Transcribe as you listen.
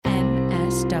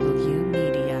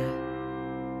Media.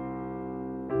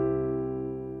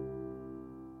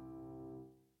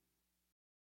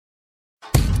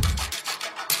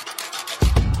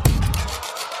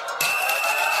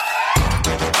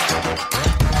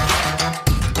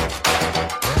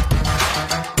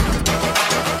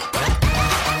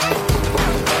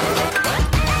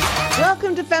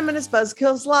 Welcome to Feminist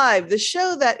Buzzkills Live, the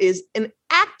show that is in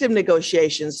active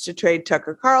negotiations to trade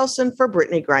Tucker Carlson for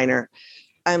Brittany Griner.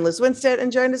 I'm Liz Winstead,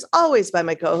 and joined as always by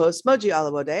my co-hosts Moji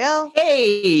Alawode-El.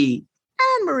 Hey!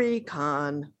 And Marie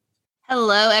Kahn.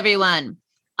 Hello, everyone.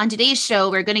 On today's show,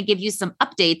 we're going to give you some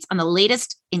updates on the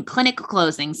latest in clinical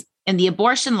closings and the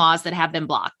abortion laws that have been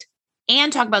blocked,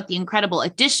 and talk about the incredible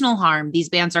additional harm these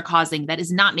bans are causing that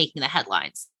is not making the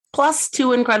headlines. Plus,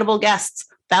 two incredible guests.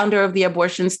 Founder of the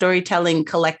abortion storytelling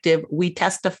collective, We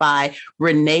Testify,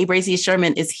 Renee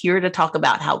Bracy-Sherman, is here to talk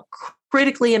about how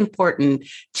critically important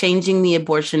changing the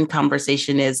abortion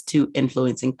conversation is to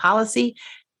influencing policy.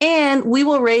 And we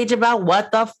will rage about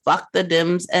what the fuck the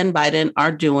Dems and Biden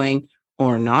are doing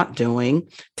or not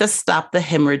doing to stop the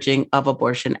hemorrhaging of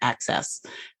abortion access.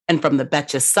 And from the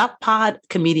Betcha Sup Pod,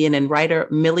 comedian and writer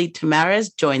Millie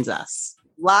Tamarez joins us.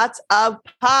 Lots of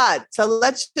pod. So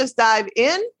let's just dive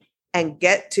in and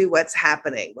get to what's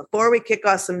happening. Before we kick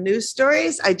off some news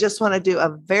stories, I just want to do a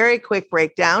very quick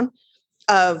breakdown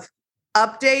of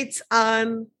updates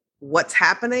on what's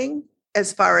happening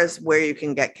as far as where you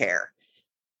can get care.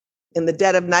 In the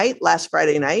dead of night, last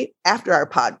Friday night, after our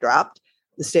pod dropped,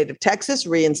 the state of Texas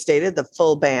reinstated the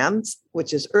full bans,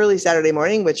 which is early Saturday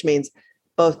morning, which means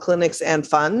both clinics and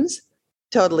funds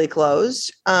totally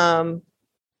closed.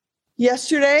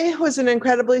 Yesterday was an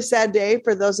incredibly sad day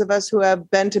for those of us who have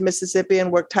been to Mississippi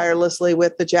and worked tirelessly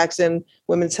with the Jackson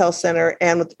Women's Health Center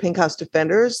and with the Pink House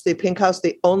Defenders. The Pink House,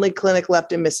 the only clinic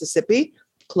left in Mississippi,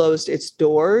 closed its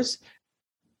doors.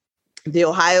 The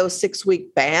Ohio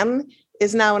 6-week ban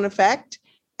is now in effect.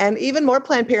 And even more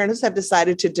Planned Parenthoods have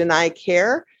decided to deny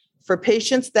care for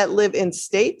patients that live in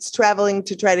states traveling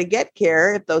to try to get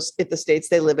care if the states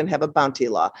they live in have a bounty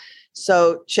law.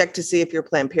 So check to see if your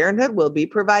Planned Parenthood will be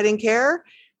providing care,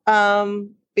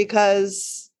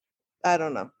 because I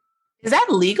don't know. Is that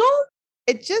legal?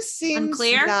 It just seems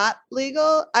Unclear? not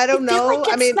legal. I don't know.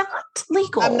 Like it's not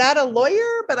legal. I'm not a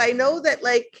lawyer, but I know that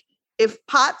like if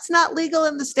pot's not legal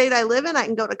in the state I live in, I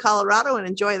can go to Colorado and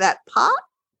enjoy that pot.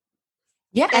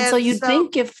 Yeah, and so you'd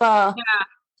think if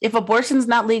abortion's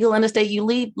not legal in the state you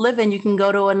live in, you can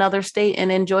go to another state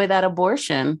and enjoy that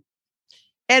abortion.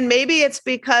 And maybe it's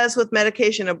because with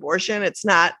medication abortion, it's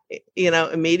not,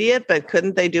 immediate, but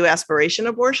couldn't they do aspiration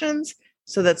abortions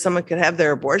so that someone could have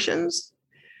their abortions?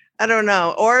 I don't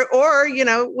know. Or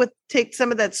take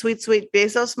some of that sweet, sweet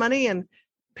Bezos money and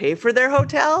pay for their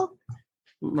hotel.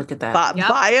 Look at that.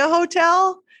 Buy a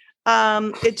hotel.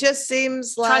 It just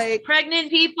seems like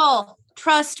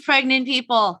Trust pregnant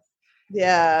people.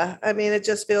 Yeah. I mean, it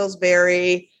just feels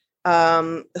very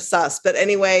sus. But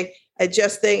anyway, I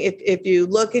just think if you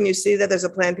look and you see that there's a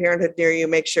Planned Parenthood near you,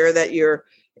 make sure that you're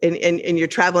you're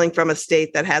traveling from a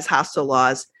state that has hostile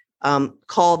laws,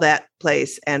 call that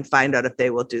place and find out if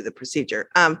they will do the procedure.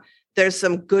 There's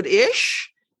some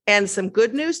good-ish and some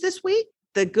good news this week.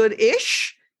 The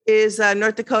good-ish is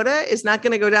North Dakota is not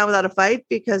going to go down without a fight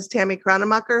because Tammy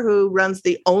Kronemacher, who runs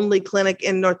the only clinic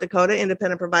in North Dakota,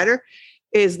 independent provider,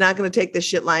 is not going to take this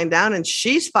shit lying down. And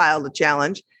she's filed a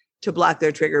challenge to block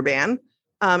their trigger ban.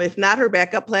 If not, her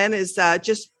backup plan is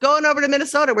just going over to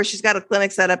Minnesota where she's got a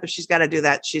clinic set up. If she's got to do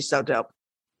that, she's so dope.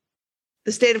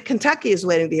 The state of Kentucky is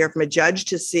waiting to hear from a judge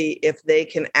to see if they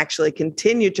can actually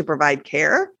continue to provide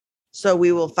care. So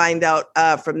we will find out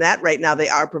from that. Right now, they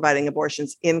are providing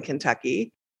abortions in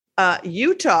Kentucky.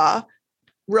 Utah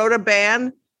wrote a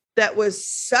ban that was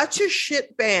such a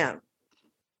shit ban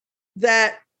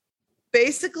that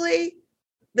basically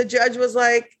the judge was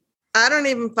like, I don't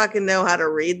even fucking know how to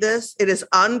read this. It is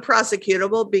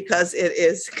unprosecutable because it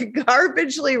is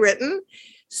garbagely written.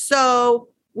 So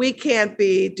we can't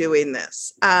be doing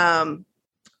this.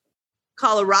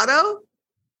 Colorado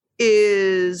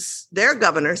is their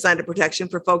governor signed a protection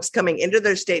for folks coming into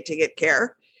their state to get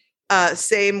care.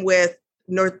 Same with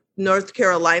North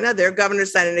Carolina. Their governor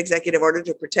signed an executive order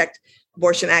to protect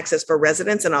abortion access for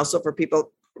residents and also for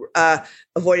people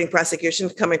avoiding prosecution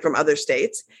coming from other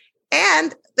states.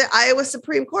 And the Iowa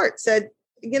Supreme Court said,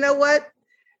 you know what?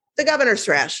 The governor's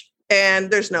trash. And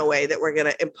there's no way that we're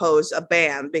going to impose a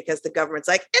ban because the government's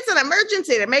like, it's an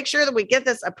emergency to make sure that we get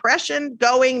this oppression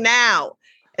going now.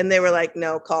 And they were like,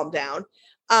 no, calm down.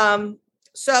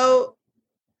 So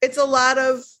it's a lot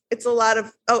of,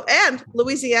 and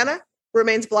Louisiana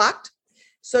remains blocked.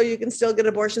 so you can still get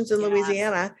abortions in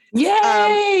Louisiana.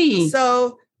 Yay!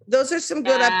 So those are some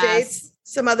good updates.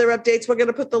 Some other updates. We're going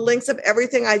to put the links of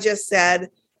everything I just said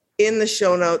in the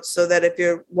show notes so that if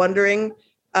you're wondering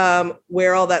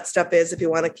where all that stuff is, if you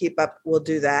want to keep up, we'll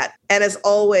do that. And as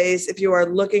always, if you are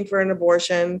looking for an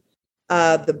abortion,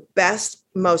 the best,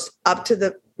 most up to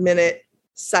the minute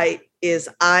site is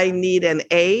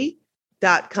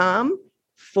ineedana.com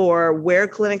for where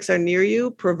clinics are near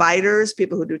you, providers,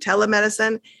 people who do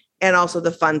telemedicine, and also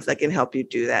the funds that can help you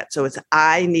do that. So it's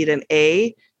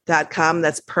ineedana.com.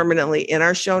 That's permanently in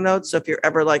our show notes. So if you're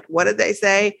ever like, what did they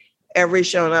say? Every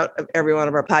show note of every one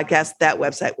of our podcasts, that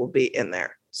website will be in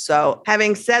there. So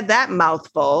having said that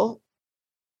mouthful,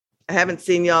 I haven't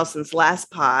seen y'all since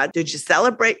last pod. Did you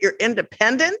celebrate your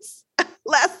independence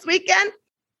last weekend?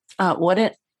 What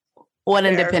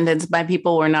independence? My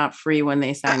people were not free when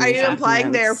they signed. Are you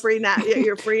implying they're free now?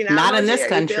 You're free now. Not in this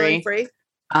country. Free?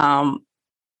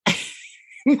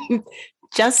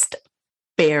 Just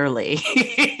barely.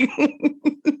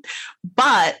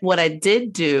 But what I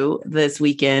did do this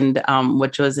weekend,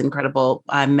 which was incredible,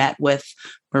 I met with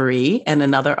Marie and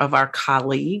another of our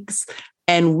colleagues,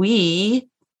 and we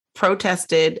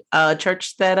protested a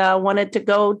church that wanted to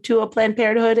go to a Planned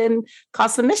Parenthood and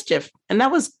cause some mischief. And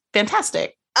that was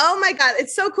fantastic. Oh my God,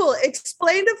 it's so cool.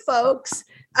 Explain to folks,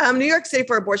 New York City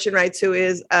for Abortion Rights, who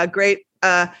is a great,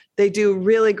 they do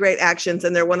really great actions,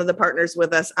 and they're one of the partners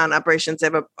with us on Operation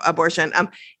Save Abortion.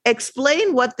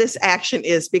 Explain what this action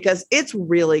is, because it's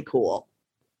really cool.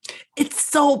 It's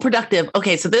so productive.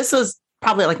 Okay, so this was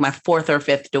probably like my fourth or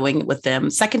fifth doing it with them,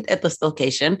 second at this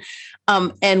location.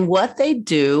 And what they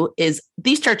do is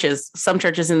these churches, some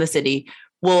churches in the city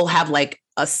will have like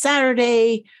a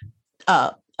Saturday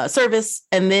service,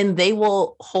 and then they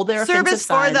will hold their service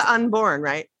for the unborn,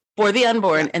 right? For the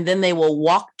unborn. Yeah. And then they will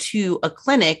walk to a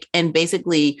clinic and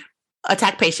basically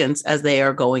attack patients as they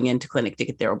are going into clinic to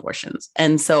get their abortions.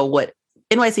 And so what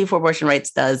NYC for Abortion Rights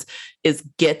does is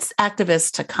gets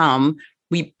activists to come.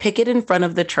 We picket in front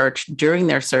of the church during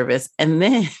their service, and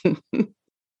then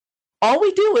all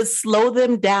we do is slow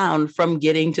them down from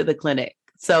getting to the clinic.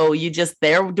 So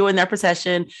they're doing their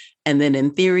procession. And then in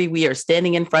theory, we are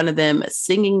standing in front of them,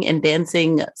 singing and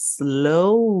dancing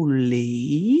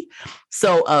slowly.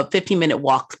 So a 15-minute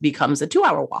walk becomes a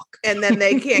 2-hour walk. And then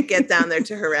they can't get down there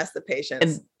to harass the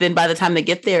patients. And then by the time they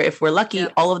get there, if we're lucky,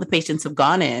 all of the patients have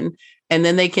gone in, and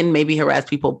then they can maybe harass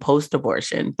people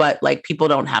post-abortion. But like, people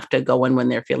don't have to go in when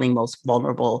they're feeling most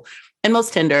vulnerable and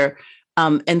most tender.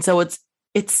 And so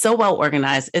it's so well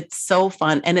organized. It's so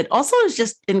fun. And it also is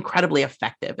just incredibly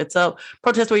effective. It's a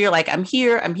protest where you're like, I'm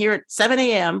here at 7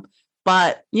 a.m.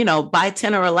 But, by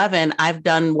 10 or 11, I've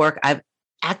done work. I've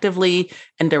actively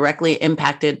and directly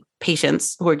impacted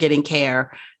patients who are getting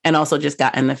care, and also just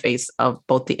got in the face of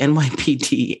both the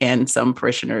NYPD and some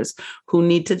parishioners who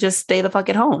need to just stay the fuck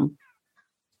at home.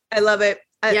 I love it.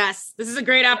 Yes, this is a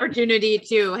great opportunity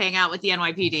to hang out with the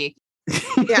NYPD.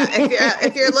 Yeah,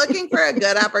 if you're looking for a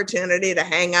good opportunity to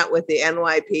hang out with the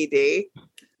NYPD,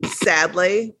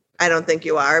 sadly, I don't think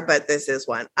you are, but this is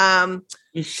one.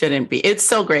 You shouldn't be. It's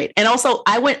so great. And also,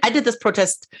 I did this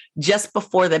protest just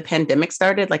before the pandemic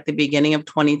started, like the beginning of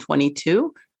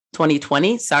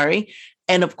 2020, sorry.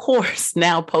 And of course,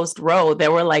 now post-Roe,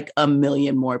 there were like 1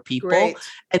 million more people. Great.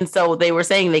 And so they were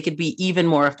saying they could be even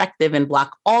more effective and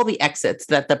block all the exits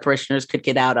that the parishioners could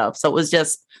get out of. So it was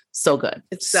just so good.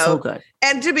 It's so good.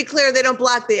 And to be clear, they don't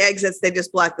block the exits. They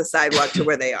just block the sidewalk to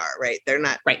where they are, right? They're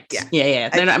not. Right. Yeah.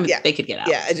 They're not, they could get out.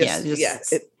 Yeah.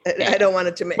 I don't want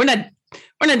it to make. We're not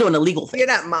doing illegal things. You're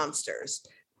not monsters.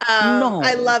 No.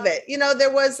 I love it.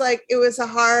 There was it was a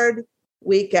hard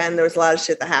weekend. There was a lot of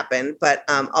shit that happened, but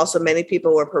also many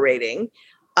people were parading.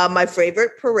 My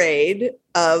favorite parade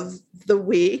of the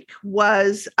week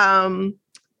was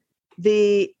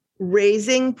the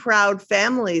Raising Proud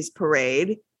Families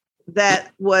parade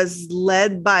that was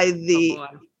led by the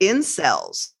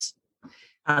incels.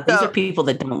 These are people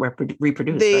that don't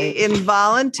reproduce. The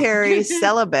involuntary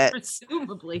celibates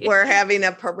were having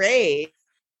a parade.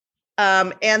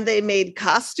 And they made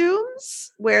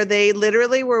costumes where they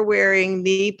literally were wearing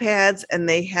knee pads, and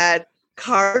they had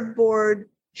cardboard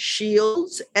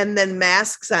shields and then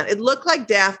masks on. It looked like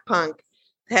Daft Punk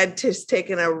had just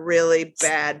taken a really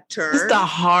bad turn. Just a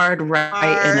hard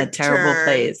right in a terrible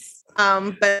place.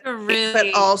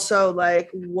 But also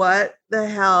what the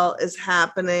hell is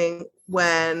happening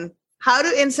how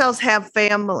do incels have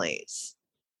families?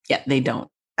 Yeah, they don't.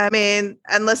 I mean,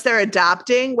 unless they're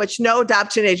adopting, which no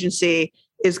adoption agency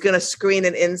is going to screen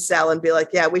an incel and be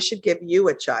like, yeah, we should give you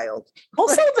a child.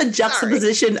 Also, the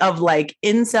juxtaposition of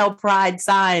incel pride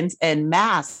signs and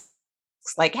masks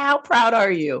Like, how proud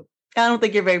are you? I don't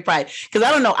think you're very proud, because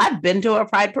I don't know. I've been to a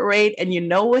pride parade, and you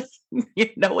know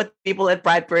what people at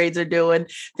pride parades are doing.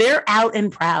 They're out and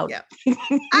proud. Yeah.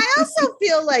 I also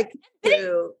feel like they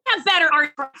have better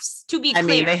art crafts, to be clear. I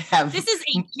mean, they have this is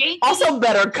a janky, also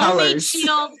better colors.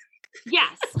 Shield.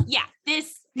 Yes, yeah.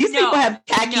 These people have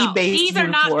khaki-based These are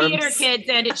uniforms. not theater kids,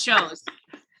 and it shows.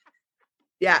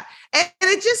 Yeah, and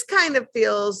it just kind of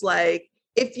feels like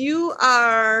if you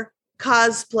are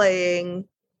cosplaying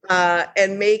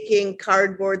and making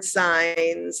cardboard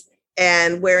signs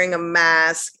and wearing a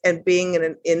mask and being in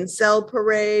an incel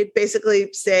parade,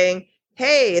 basically saying,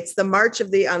 hey, it's the March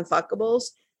of the Unfuckables,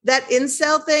 that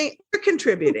incel thing, you're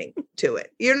contributing to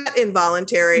it. You're not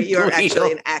involuntary. You're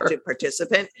actually an active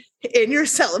participant in your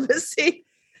celibacy.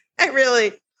 I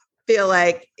really feel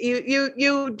like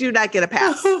you do not get a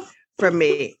pass from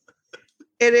me.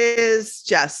 It is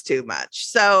just too much.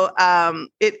 So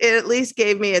it at least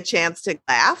gave me a chance to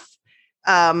laugh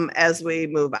as we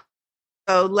move on.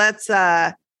 So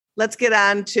let's get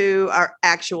on to our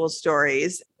actual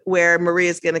stories, where Maria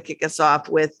is going to kick us off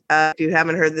with, if you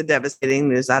haven't heard the devastating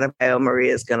news out of Ohio,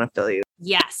 Maria is going to fill you.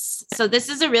 Yes. So this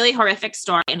is a really horrific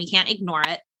story, and we can't ignore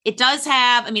it. It does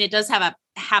have a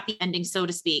happy ending, so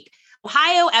to speak.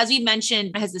 Ohio, as we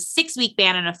mentioned, has a 6-week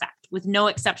ban in effect with no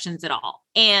exceptions at all.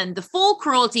 And the full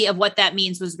cruelty of what that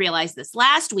means was realized this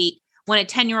last week when a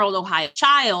 10-year-old Ohio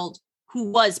child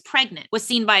who was pregnant was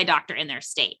seen by a doctor in their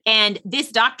state. And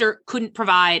this doctor couldn't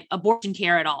provide abortion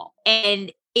care at all.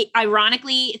 And it,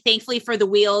 ironically, thankfully for the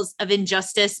wheels of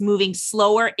injustice moving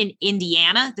slower in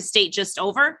Indiana, the state just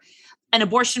over, an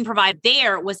abortion provider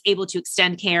there was able to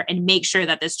extend care and make sure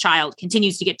that this child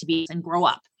continues to get to be and grow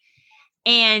up.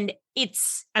 And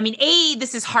it's, I mean, A,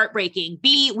 this is heartbreaking.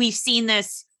 B, we've seen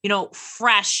this,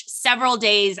 fresh several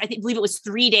days. Believe it was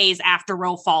 3 days after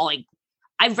Roe falling.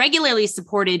 I've regularly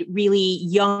supported really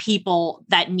young people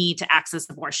that need to access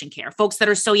abortion care, folks that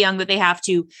are so young that they have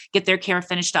to get their care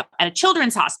finished up at a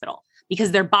children's hospital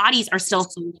because their bodies are still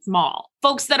so small.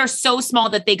 Folks that are so small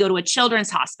that they go to a children's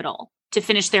hospital to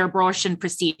finish their abortion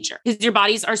procedure because your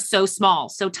bodies are so small,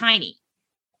 so tiny.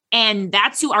 And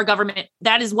that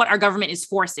is what our government is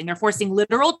forcing. They're forcing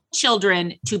literal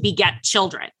children to beget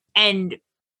children, and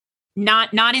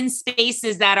not in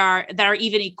spaces that are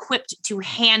even equipped to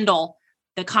handle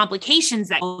the complications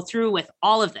that go through with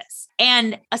all of this.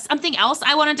 And something else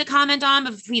I wanted to comment on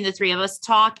between the three of us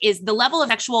talk is the level of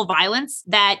sexual violence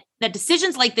that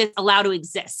decisions like this allow to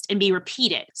exist and be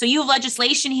repeated. So you have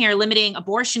legislation here limiting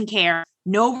abortion care,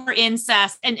 no more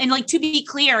incest, and like, to be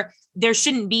clear, there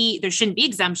shouldn't be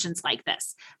exemptions like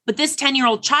this. But this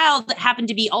 10-year-old child happened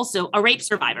to be also a rape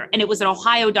survivor. And it was an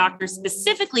Ohio doctor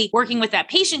specifically working with that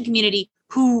patient community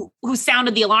who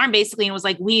sounded the alarm basically and was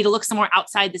like, we need to look somewhere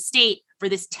outside the state for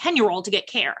this 10-year-old to get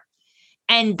care.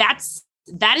 And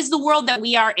that is the world that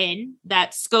we are in,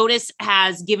 that SCOTUS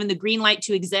has given the green light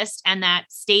to exist, and that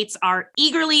states are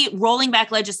eagerly rolling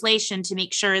back legislation to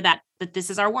make sure that this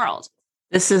is our world.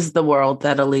 This is the world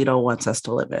that Alito wants us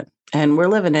to live in, and we're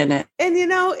living in it. And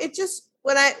it just,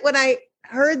 when I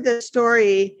heard the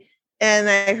story and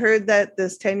I heard that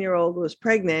this 10-year-old was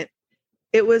pregnant,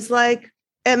 it was like,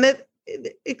 and that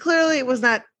it clearly was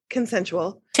not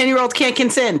consensual. 10-year-olds can't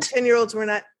consent. 10-year-olds were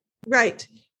not right.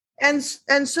 And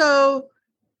so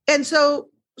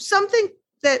something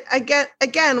that I get,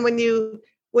 again, when you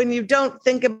don't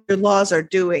think of your laws are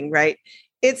doing, right?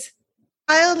 It's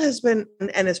child has been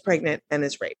and is pregnant and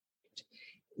is raped.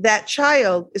 That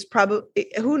child is probably,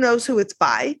 who knows who it's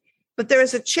by, but there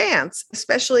is a chance,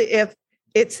 especially if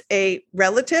it's a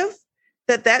relative,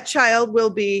 that child will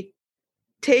be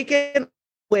taken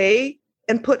away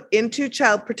and put into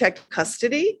child protective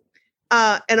custody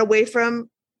and away from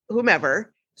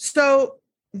whomever. So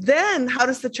then how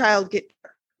does the child get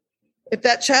there? If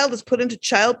that child is put into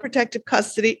child protective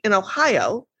custody in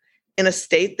Ohio, in a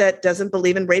state that doesn't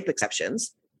believe in rape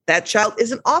exceptions, that child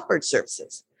isn't offered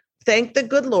services. Thank the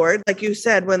good Lord, like you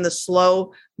said, when the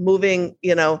slow moving,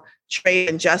 trade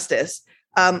and justice,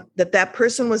 that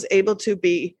person was able to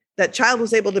be, that child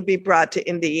was able to be brought to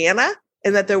Indiana,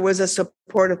 and that there was a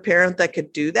supportive parent that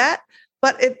could do that.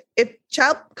 But if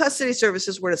child custody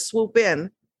services were to swoop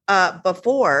in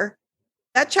before,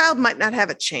 that child might not have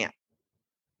a chance.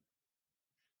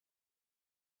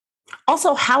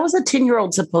 Also, how is a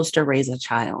 10-year-old supposed to raise a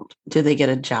child? Do they get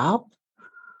a job?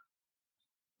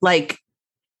 Like,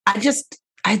 I just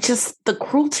the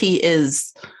cruelty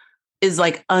is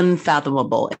like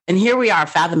unfathomable. And here we are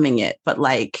fathoming it, but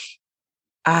like,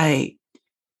 I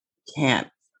can't.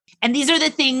 And these are the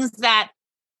things that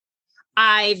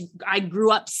I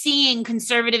grew up seeing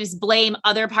conservatives blame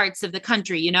other parts of the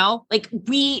country, like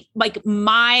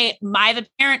I have a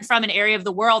parent from an area of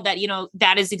the world that,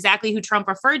 that is exactly who Trump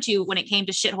referred to when it came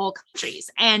to shithole countries.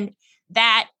 And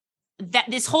that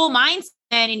this whole mindset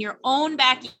in your own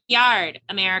backyard,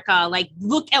 America, like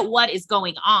look at what is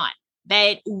going on,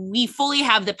 that we fully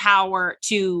have the power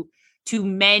to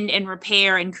mend and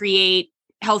repair and create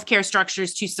healthcare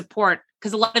structures to support,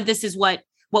 because a lot of this is what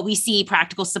we see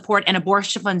practical support and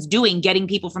abortion funds doing, getting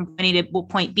people from point A to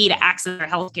point B to access their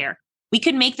healthcare. We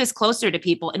could make this closer to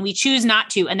people, and we choose not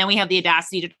to. And then we have the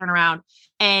audacity to turn around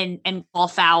and call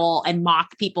foul and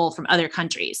mock people from other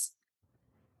countries.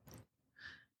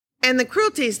 And the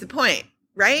cruelty is the point,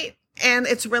 right? And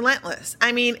it's relentless.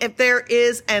 I mean, if there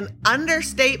is an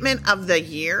understatement of the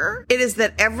year, it is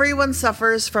that everyone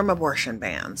suffers from abortion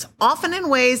bans, often in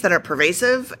ways that are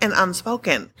pervasive and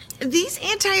unspoken. These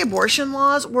anti-abortion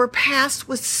laws were passed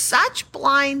with such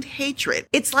blind hatred.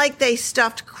 It's like they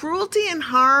stuffed cruelty and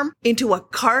harm into a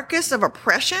carcass of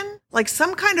oppression, like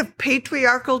some kind of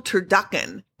patriarchal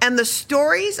turducken. And the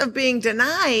stories of being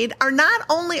denied are not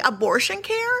only abortion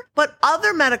care, but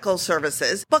other medical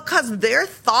services, because their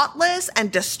thoughtless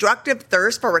and destructive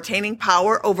thirst for retaining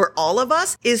power over all of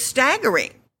us is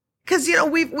staggering. Because,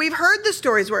 we've heard the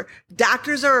stories where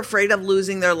doctors are afraid of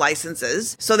losing their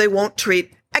licenses, so they won't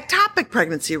treat ectopic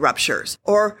pregnancy ruptures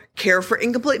or care for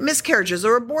incomplete miscarriages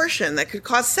or abortion that could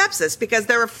cause sepsis because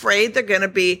they're afraid they're going to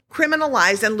be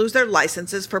criminalized and lose their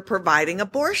licenses for providing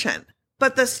abortion.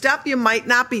 But the stuff you might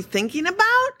not be thinking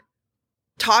about,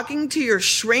 talking to your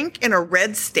shrink in a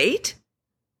red state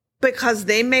because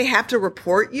they may have to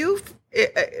report you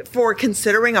for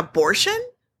considering abortion,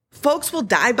 folks will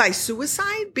die by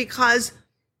suicide because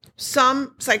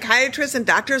some psychiatrists and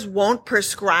doctors won't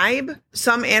prescribe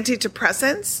some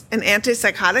antidepressants and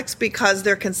antipsychotics because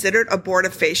they're considered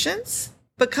abortifacients,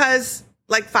 because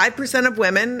like 5% of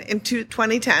women in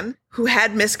 2010 who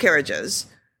had miscarriages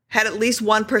had at least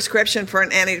one prescription for an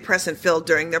antidepressant filled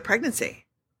during their pregnancy.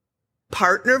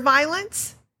 Partner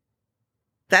violence,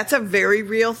 that's a very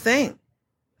real thing.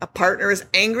 A partner is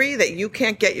angry that you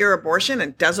can't get your abortion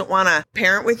and doesn't want to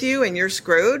parent with you and you're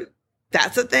screwed.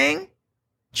 That's a thing.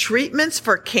 Treatments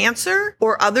for cancer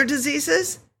or other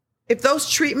diseases, if those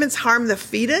treatments harm the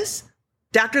fetus,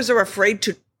 doctors are afraid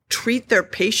to treat their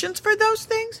patients for those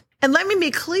things. And let me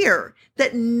be clear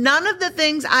that none of the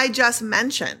things I just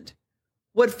mentioned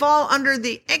would fall under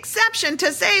the exception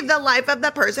to save the life of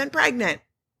the person pregnant.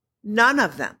 None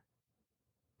of them.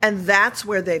 And that's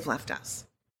where they've left us.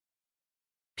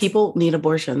 People need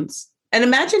abortions. And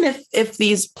imagine if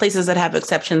these places that have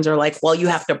exceptions are like, well, you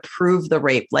have to prove the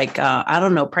rape. Like, I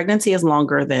don't know, pregnancy is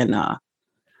longer than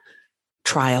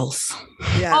trials.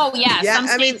 Yeah. Oh, yeah. Some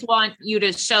states want you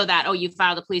to show that, you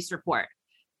filed a police report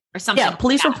or something. Yeah,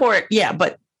 police report. Yeah,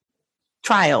 but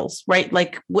trials, right?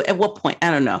 Like, at what point? I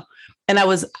don't know. And I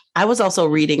was also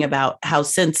reading about how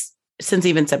since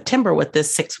even September with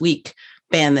this 6-week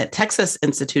ban that Texas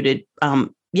instituted,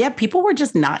 people were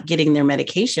just not getting their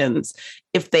medications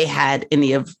if they had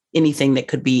anything that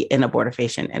could be an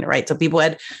abortifacient in it, right? So people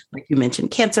had, like you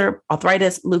mentioned, cancer,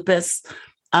 arthritis, lupus,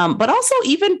 but also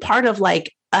even part of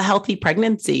like a healthy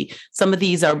pregnancy. Some of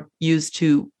these are used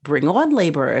to bring on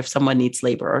labor if someone needs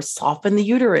labor, or soften the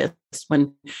uterus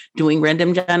when doing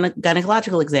random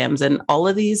gynecological exams, and all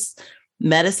of these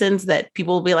medicines that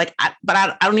people will be like,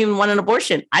 I don't even want an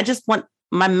abortion. I just want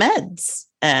my meds.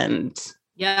 And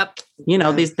yep.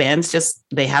 These bans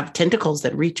they have tentacles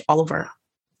that reach all over.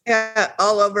 Yeah,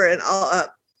 all over and all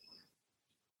up.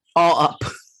 All up.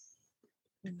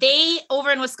 They, over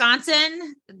in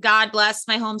Wisconsin, God bless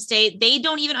my home state, they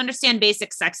don't even understand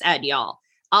basic sex ed, y'all.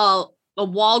 A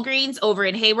Walgreens over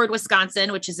in Hayward,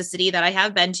 Wisconsin, which is a city that I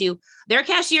have been to, their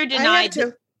cashier denied.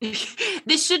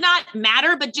 This should not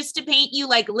matter, but just to paint you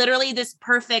like literally this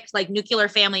perfect like nuclear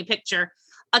family picture,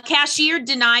 a cashier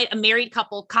denied a married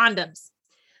couple condoms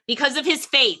because of his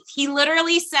faith. He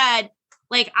literally said,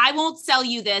 like, I won't sell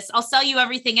you this. I'll sell you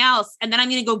everything else. And then I'm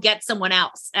going to go get someone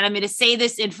else. And I'm going to say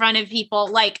this in front of people.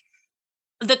 Like,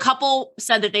 the couple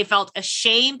said that they felt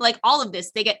ashamed, like all of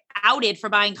this, they get outed for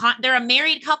buying. They're a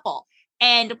married couple,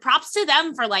 and props to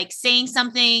them for like saying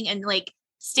something and like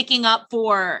sticking up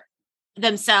for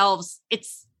themselves.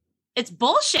 It's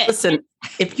bullshit. Listen,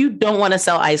 if you don't want to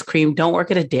sell ice cream, don't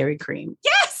work at a Dairy Cream.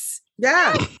 Yes.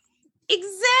 Yeah. Yes,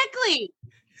 exactly.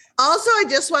 Also, I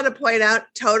just want to point out,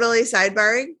 totally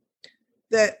sidebarring,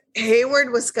 that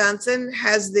Hayward, Wisconsin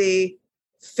has the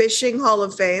Fishing Hall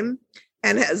of Fame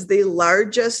and has the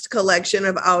largest collection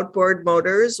of outboard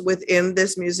motors within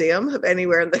this museum of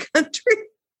anywhere in the country.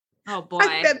 Oh boy.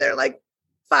 I've been there like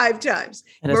 5 times.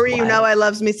 That is Marie, you know wild. I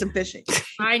loves me some fishing.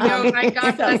 I know. My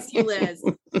God bless you, Liz.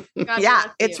 God Yeah,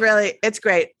 bless you. it's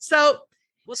great. So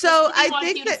Well, so Liz, I want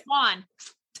think you to that spawn.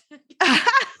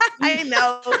 I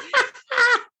know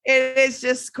it is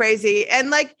just crazy.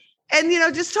 And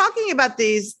just talking about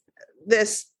this,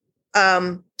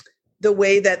 the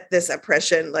way that this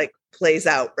oppression like plays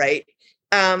out, right?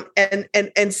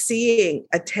 And seeing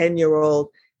a 10-year-old,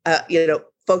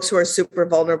 folks who are super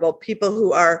vulnerable, people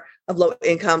who are of low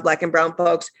income, Black and brown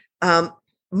folks,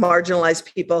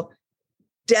 marginalized people,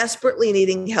 desperately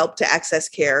needing help to access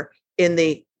care in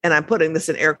the, and I'm putting this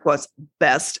in air quotes,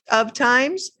 best of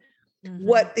times. Mm-hmm.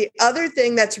 What the other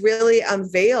thing that's really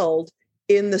unveiled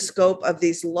in the scope of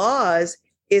these laws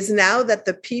is now that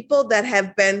the people that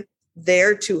have been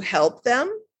there to help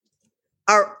them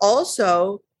are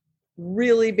also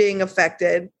really being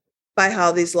affected by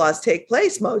how these laws take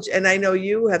place, Moj. And I know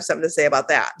you have something to say about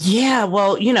that. Yeah,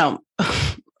 well,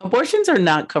 abortions are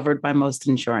not covered by most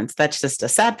insurance. That's just a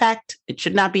sad fact. It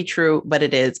should not be true, but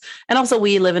it is. And also,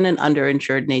 we live in an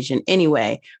underinsured nation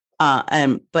anyway.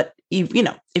 But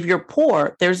if you're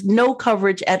poor, there's no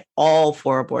coverage at all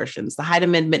for abortions. The Hyde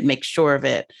Amendment makes sure of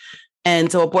it.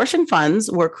 And so abortion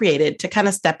funds were created to kind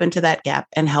of step into that gap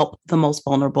and help the most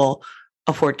vulnerable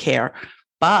afford care.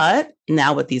 But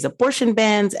now with these abortion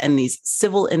bans and these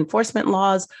civil enforcement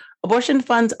laws, abortion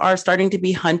funds are starting to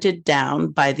be hunted down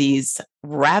by these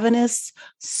ravenous,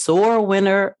 sore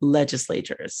winner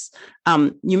legislators.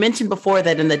 You mentioned before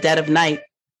that in the dead of night,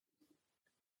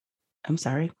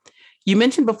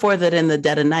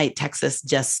 Texas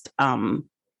just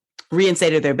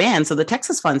reinstated their ban. So the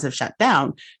Texas funds have shut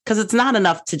down because it's not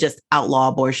enough to just outlaw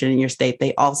abortion in your state.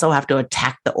 They also have to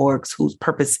attack the orgs whose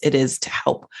purpose it is to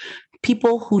help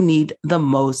people who need the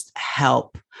most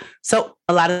help. So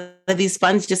a lot of these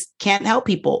funds just can't help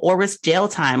people or risk jail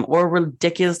time or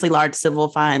ridiculously large civil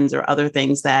fines or other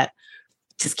things that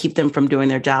just keep them from doing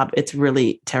their job. It's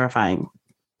really terrifying.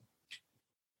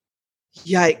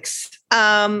 Yikes.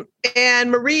 And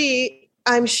Marie,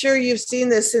 I'm sure you've seen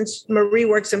this since Marie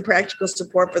works in practical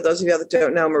support. For those of you that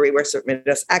don't know, Marie works at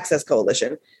Midas Access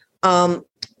Coalition.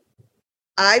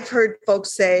 I've heard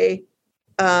folks say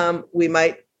we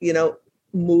might,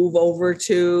 move over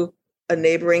to a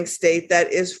neighboring state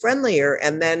that is friendlier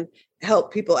and then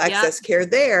help people access care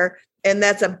there. And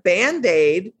that's a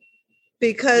Band-Aid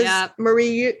because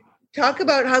Marie, you talk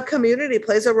about how community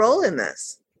plays a role in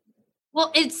this.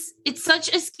 Well, it's such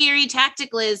a scary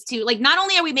tactic, Liz, to not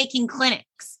only are we making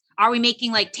clinics, are we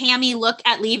making Tammy look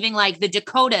at leaving the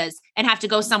Dakotas and have to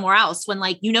go somewhere else when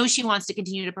she wants to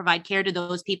continue to provide care to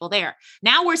those people there.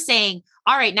 Now we're saying,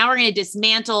 all right, now we're going to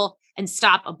dismantle and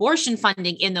stop abortion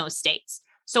funding in those states.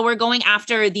 So we're going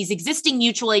after these existing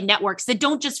mutual aid networks that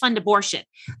don't just fund abortion.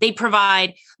 They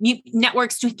provide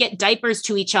networks to get diapers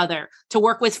to each other, to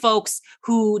work with folks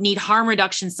who need harm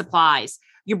reduction supplies.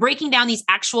 You're breaking down these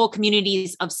actual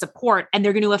communities of support, and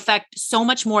they're going to affect so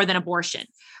much more than abortion.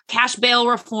 Cash bail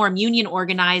reform, union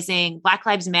organizing, Black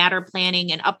Lives Matter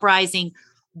planning and uprising.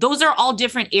 Those are all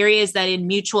different areas that in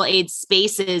mutual aid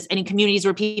spaces and in communities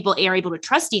where people are able to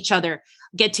trust each other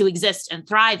get to exist and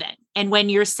thrive in. And when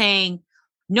you're saying,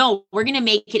 no, we're going to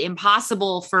make it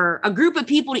impossible for a group of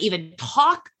people to even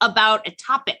talk about a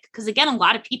topic. Because again, a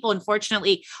lot of people,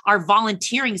 unfortunately, are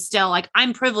volunteering still.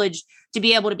 I'm privileged to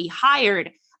be able to be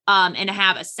hired and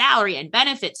have a salary and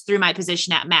benefits through my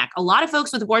position at MAC. A lot of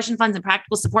folks with abortion funds and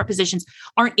practical support positions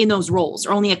aren't in those roles,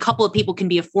 or only a couple of people can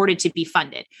be afforded to be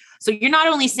funded. So you're not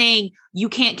only saying you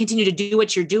can't continue to do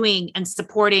what you're doing and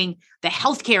supporting the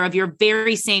healthcare of your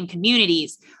very same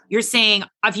communities. You're saying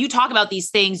if you talk about these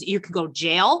things, you could go to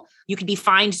jail. You could be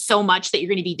fined so much that you're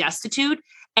going to be destitute.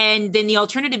 And then the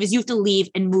alternative is you have to leave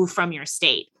and move from your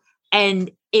state.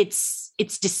 And it's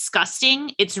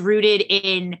disgusting. It's rooted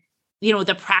in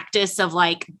the practice of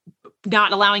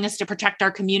not allowing us to protect our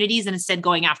communities and instead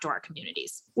going after our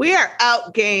communities. We are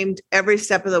outgamed every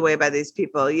step of the way by these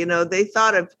people. They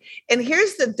thought of, and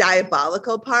here's the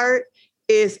diabolical part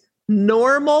is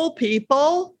normal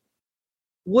people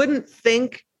wouldn't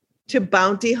think to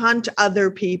bounty hunt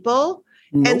other people.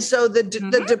 Nope. And so the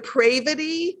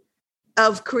depravity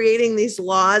of creating these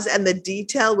laws and the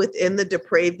detail within the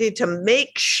depravity to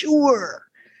make sure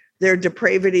their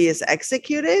depravity is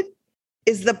executed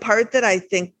is the part that I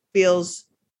think feels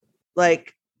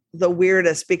like the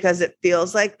weirdest, because it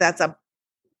feels like that's a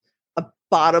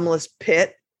bottomless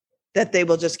pit that they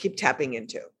will just keep tapping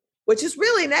into, which is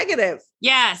really negative.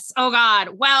 Yes. Oh God.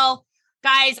 Well,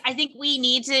 Guys, I think we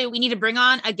need to bring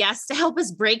on a guest to help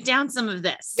us break down some of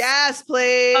this. Yes,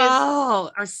 please. Oh,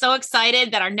 are so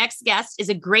excited that our next guest is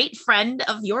a great friend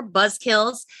of your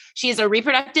Buzzkills. She is a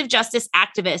reproductive justice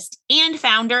activist and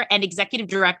founder and executive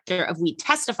director of We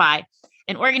Testify,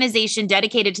 an organization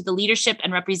dedicated to the leadership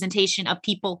and representation of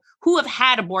people who have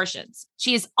had abortions.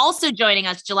 She is also joining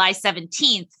us July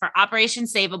 17th for Operation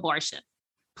Save Abortion.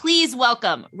 Please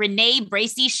welcome Renee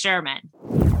Bracey Sherman.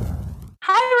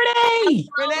 Hi, Renee.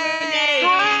 Renee.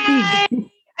 Hi.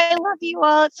 I love you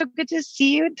all. It's so good to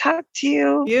see you and talk to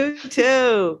you. You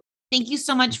too. Thank you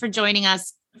so much for joining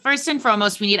us. First and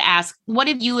foremost, we need to ask, what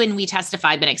have you and We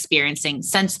Testify been experiencing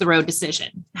since the Roe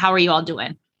decision? How are you all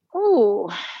doing?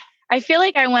 Oh, I feel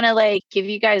like I want to give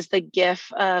you guys the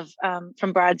gif of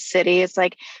from Broad City. It's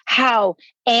like, how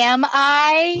am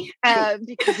I?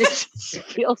 Because it just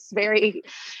feels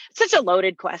such a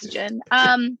loaded question.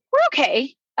 We're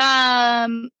okay.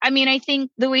 I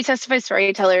think the We Testify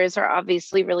storytellers are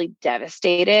obviously really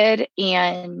devastated,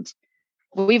 and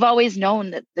we've always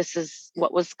known that this is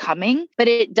what was coming, but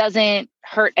it doesn't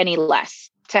hurt any less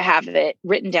to have it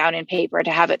written down in paper,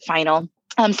 to have it final.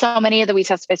 So many of the We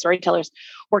Testify storytellers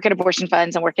work at abortion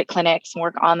funds and work at clinics and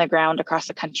work on the ground across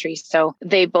the country. So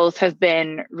they both have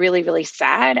been really, really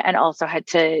sad and also had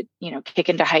to, kick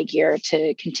into high gear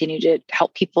to continue to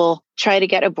help people try to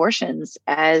get abortions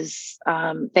as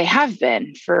they have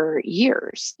been for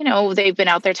years. They've been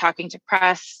out there talking to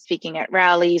press, speaking at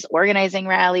rallies, organizing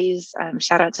rallies.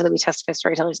 Shout out to the We Testify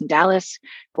storytellers in Dallas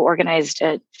who organized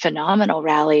a phenomenal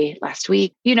rally last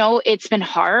week. It's been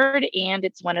hard, and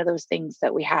it's one of those things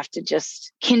that we have to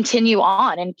just continue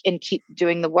on and keep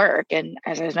doing the work. And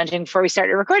as I was mentioning before we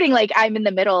started recording, I'm in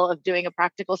the middle of doing a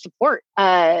practical support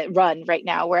run right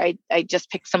now where I just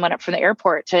picked someone up from the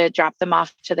airport to drop them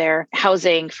off to their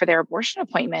housing for their abortion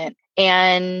appointment.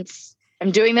 And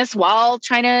I'm doing this while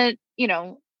trying to,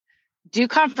 do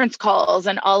conference calls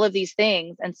and all of these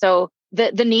things. And so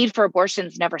the need for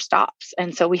abortions never stops.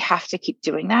 And so we have to keep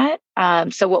doing that.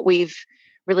 So what we've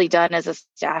really done as a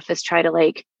staff is try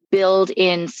to build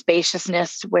in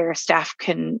spaciousness where staff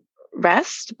can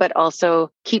rest, but also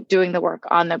keep doing the work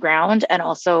on the ground, and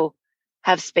also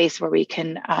have space where we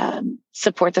can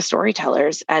support the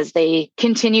storytellers as they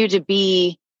continue to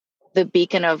be the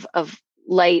beacon of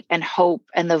light and hope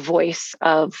and the voice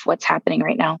of what's happening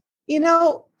right now.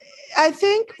 I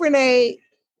think, Renee,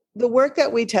 the work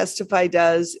that We Testify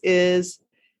does is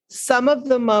some of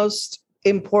the most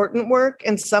important work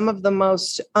and some of the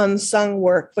most unsung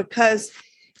work, because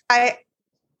I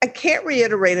can't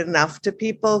reiterate enough to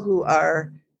people who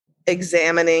are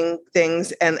examining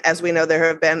things. And as we know, there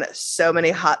have been so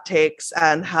many hot takes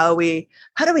on how do we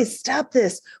stop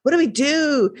this? What do we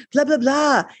do? Blah, blah,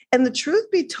 blah. And the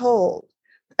truth be told,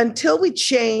 until we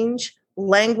change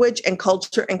language and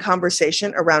culture and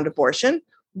conversation around abortion,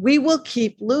 we will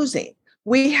keep losing.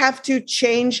 We have to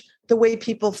change the way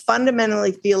people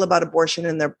fundamentally feel about abortion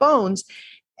in their bones.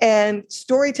 And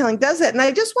storytelling does it. And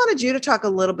I just wanted you to talk a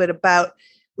little bit about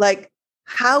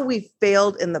how we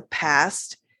failed in the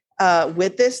past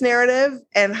with this narrative,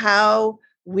 and how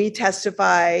We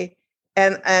Testify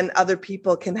and other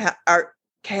people can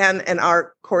and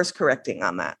are course correcting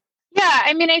on that. Yeah,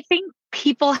 I think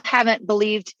people haven't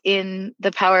believed in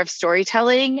the power of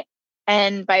storytelling,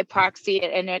 and by proxy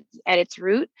and at its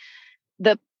root,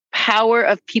 the power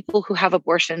of people who have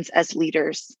abortions as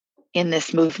leaders in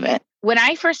this movement. When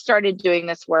I first started doing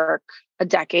this work a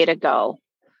decade ago,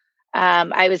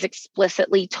 I was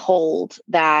explicitly told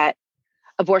that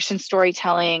abortion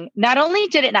storytelling, not only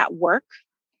did it not work,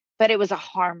 but it was a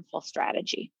harmful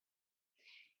strategy.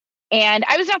 And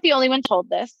I was not the only one told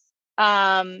this.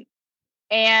 And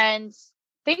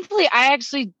thankfully, I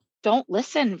actually don't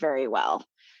listen very well.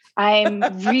 I'm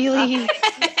really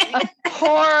a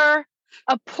poor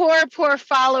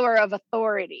follower of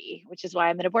authority, which is why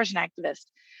I'm an abortion activist.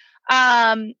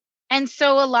 And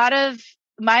so a lot of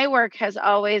my work has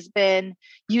always been,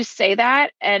 you say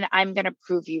that, and I'm going to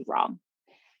prove you wrong.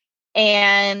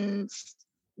 And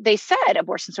they said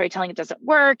abortion storytelling, it doesn't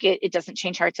work. It doesn't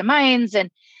change hearts and minds. And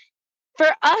for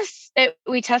us,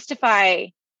 We Testify,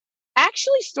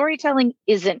 actually, storytelling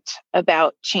isn't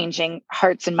about changing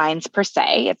hearts and minds per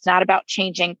se. It's not about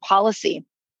changing policy.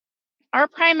 Our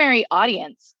primary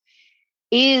audience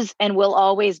is and will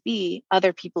always be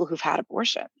other people who've had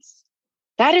abortions.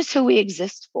 That is who we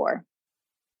exist for.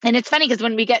 And it's funny because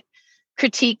when we get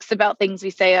critiques about things we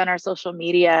say on our social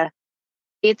media,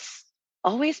 it's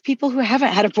always people who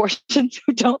haven't had abortions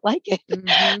who don't like it. And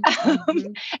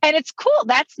it's cool.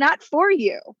 That's not for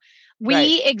you.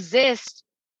 We exist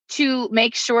to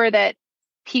make sure that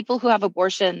people who have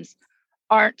abortions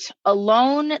aren't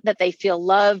alone, that they feel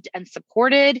loved and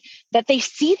supported, that they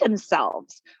see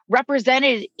themselves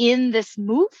represented in this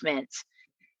movement.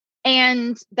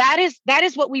 And that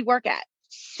is what we work at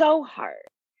so hard.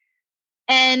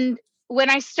 And when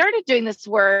I started doing this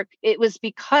work, it was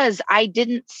because I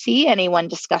didn't see anyone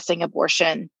discussing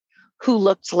abortion who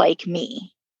looked like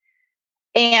me.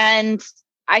 And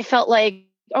I felt like,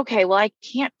 okay, well, I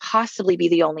can't possibly be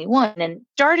the only one. And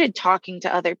started talking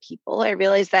to other people. I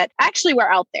realized that actually we're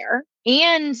out there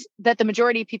and that the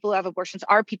majority of people who have abortions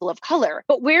are people of color,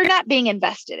 but we're not being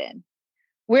invested in.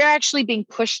 We're actually being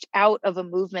pushed out of a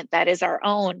movement that is our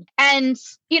own. And,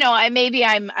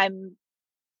 I'm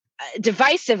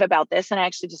divisive about this, and I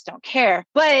actually just don't care.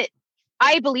 But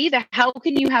I believe that how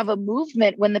can you have a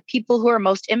movement when the people who are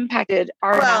most impacted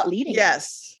are not leading?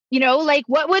 Yes. Like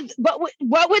what would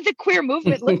the queer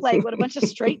movement look like with a bunch of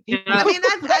straight people? I mean,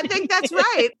 I think that's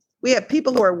right. We have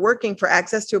people who are working for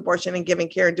access to abortion and giving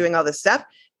care and doing all this stuff.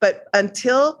 But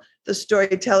until the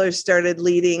storytellers started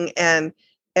leading and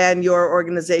your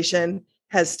organization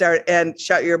has started and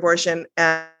Shout Your Abortion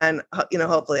and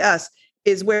hopefully us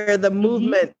is where the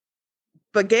movement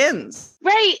begins.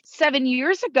 Right. 7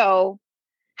 years ago,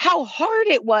 how hard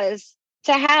it was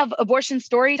to have abortion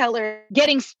storytellers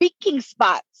getting speaking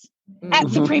spots at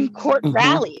Supreme Court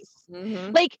rallies.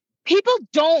 Like, people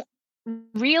don't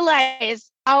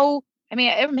realize how,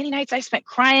 there were many nights I spent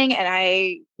crying,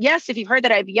 and yes, if you've heard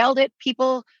that I've yelled at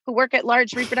people who work at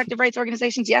large reproductive rights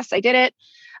organizations, yes, I did it.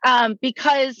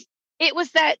 Because it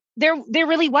was that there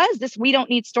really was this, we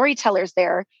don't need storytellers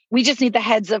there. We just need the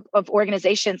heads of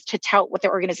organizations to tout what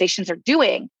their organizations are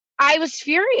doing. I was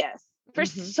furious for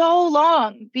so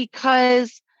long,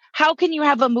 because how can you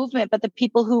have a movement, but the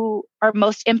people who are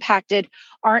most impacted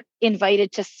aren't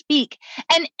invited to speak?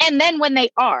 And then when they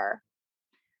are,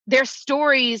 their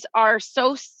stories are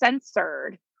so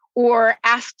censored or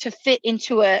asked to fit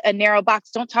into a narrow box.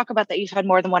 Don't talk about that you've had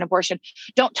more than one abortion.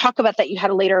 Don't talk about that you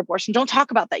had a later abortion. Don't talk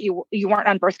about that you weren't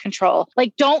on birth control.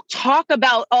 Like, don't talk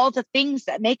about all the things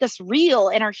that make us real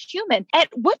and are human. At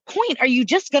what point are you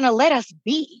just going to let us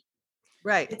be?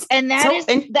 Right. And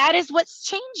that is what's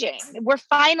changing. We're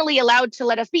finally allowed to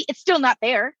let us be. It's still not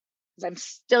there, because I'm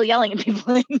still yelling at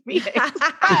people in meetings.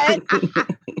 But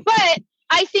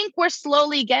I think we're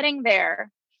slowly getting there.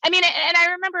 And I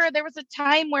remember there was a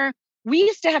time where we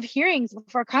used to have hearings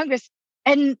before Congress,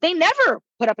 and they never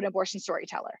put up an abortion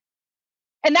storyteller.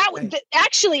 And that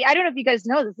actually, I don't know if you guys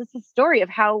know this. This is the story of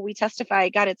how We Testify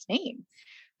got its name.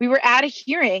 We were at a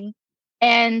hearing,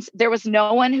 and there was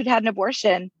no one who'd had an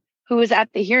abortion who was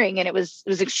at the hearing. And it was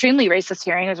extremely racist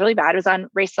hearing. It was really bad. It was on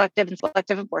race selective and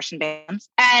selective abortion bans.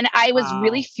 And I was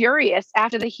really furious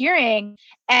after the hearing.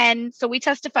 And so We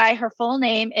Testify, her full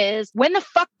name is When the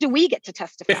Fuck Do We Get to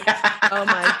Testify? Oh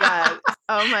my God.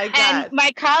 Oh my God. And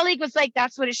my colleague was like,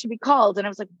 that's what it should be called. And I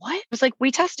was like, what? It was like,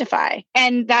 We Testify.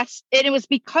 And it was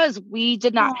because we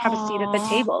did not have a seat at the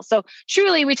table. So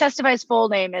truly, We Testify's full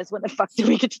name is When the Fuck Do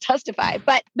We Get to Testify?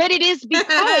 But it is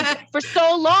because for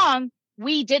so long,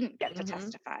 we didn't get to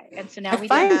testify. And so now we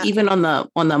find even on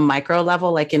the micro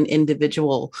level, like in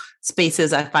individual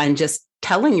spaces, I find just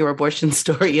telling your abortion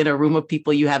story in a room of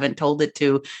people you haven't told it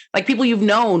to, like people you've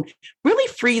known, really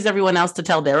frees everyone else to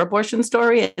tell their abortion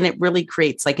story. And it really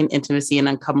creates like an intimacy and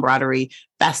a camaraderie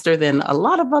faster than a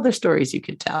lot of other stories you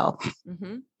could tell.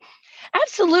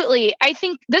 Absolutely. I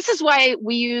think this is why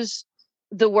we use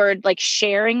the word like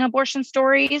sharing abortion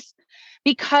stories,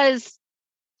 because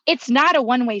it's not a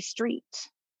one-way street.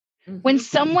 When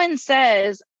someone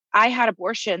says, I had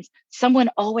abortions, someone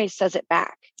always says it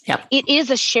back. Yep. It is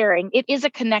a sharing. It is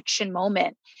a connection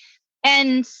moment.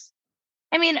 And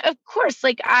of course,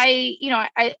 like I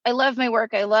love my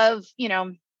work. I love,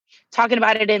 talking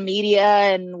about it in media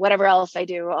and whatever else I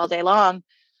do all day long.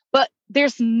 But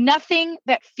there's nothing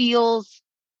that feels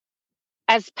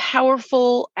as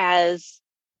powerful as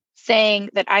saying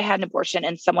that I had an abortion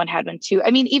and someone had one too.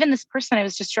 Even this person I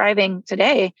was just driving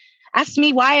today asked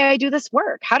me why I do this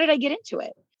work. How did I get into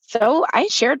it? So I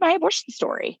shared my abortion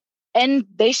story, and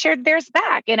they shared theirs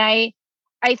back. And I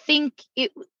think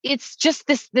it's just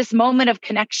this moment of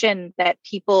connection that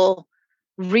people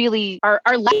really are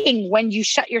lacking when you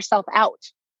shut yourself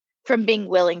out from being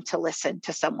willing to listen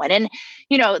to someone. And,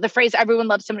 the phrase, everyone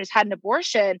loves someone who's had an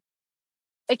abortion,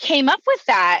 it came up with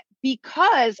that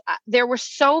because there were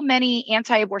so many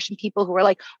anti-abortion people who were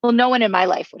like, well, no one in my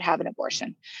life would have an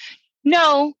abortion.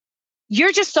 No,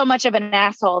 you're just so much of an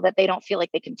asshole that they don't feel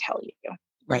like they can tell you.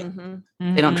 Right.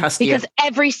 They don't trust you. Because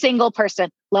every single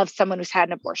person loves someone who's had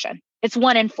an abortion. It's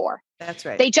 1 in 4. That's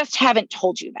right. They just haven't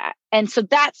told you that. And so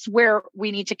that's where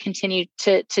we need to continue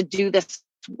to do this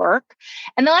work.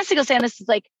 And the last thing I'll say on this is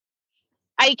like,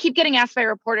 I keep getting asked by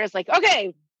reporters like,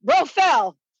 okay, Roe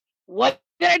fell. What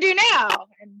did I do now?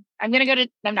 And I'm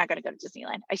not going to go to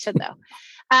Disneyland. I should though.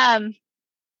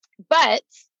 But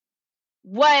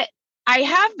what I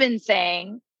have been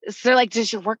saying is they're like,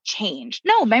 does your work change?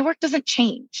 No, my work doesn't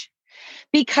change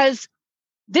because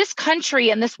this country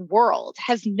and this world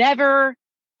has never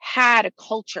had a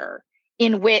culture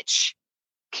in which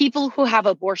people who have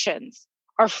abortions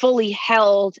are fully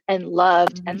held and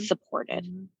loved and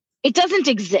supported. It doesn't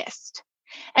exist.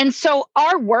 And so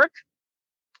our work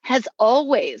has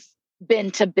always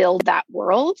been to build that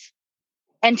world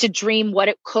and to dream what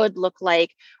it could look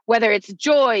like, whether it's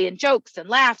joy and jokes and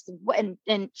laughs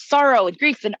and sorrow and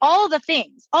grief and all the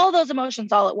things, all those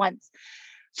emotions all at once.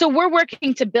 So we're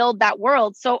working to build that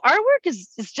world. So our work is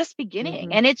just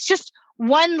beginning, and it's just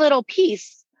one little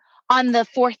piece on the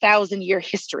 4,000-year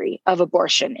history of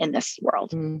abortion in this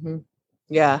world.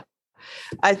 Yeah,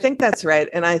 I think that's right.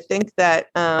 And I think that,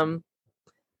 and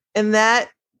that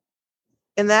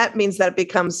means that it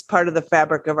becomes part of the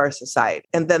fabric of our society.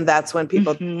 And then that's when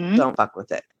people don't fuck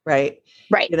with it. Right.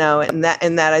 Right. You know, and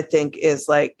that I think is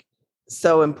like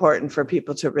so important for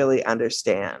people to really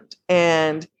understand.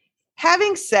 And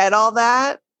having said all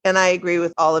that, and I agree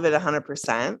with all of it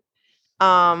 100%,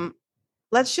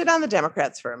 let's shit on the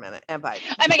Democrats for a minute and Biden.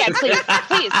 Oh my God,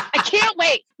 please. I can't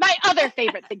wait. My other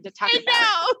favorite thing to talk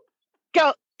about.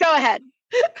 Go ahead.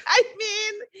 I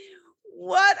mean,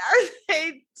 what are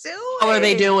they doing? What are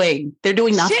they doing? They're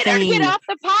doing nothing. Shit or get off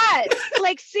the pot.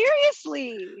 Like,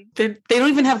 seriously. They don't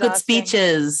even have good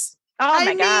speeches. Oh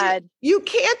my God. You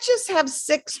can't just have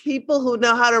 6 people who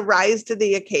know how to rise to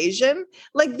the occasion.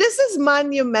 Like, this is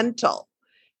monumental.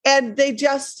 And it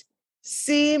just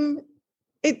seems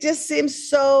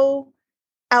so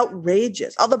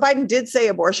outrageous. Although Biden did say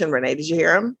abortion, Renee, did you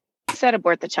hear him? He said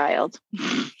abort the child.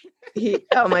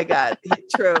 Oh my God.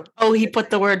 True. Oh, he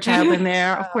put the word child in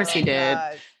there. Of course he did.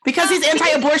 God. Because he's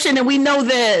anti-abortion and we know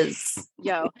this.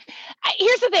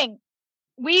 Here's the thing.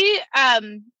 We,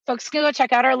 folks can go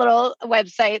check out our little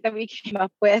website that we came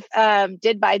up with,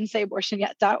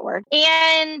 didbidensay.abortionyet.org,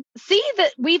 and see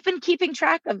that we've been keeping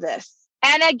track of this.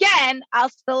 And again, I'll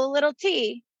spill a little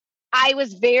tea. I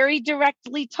was very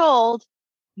directly told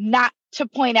not to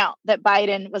point out that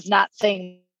Biden was not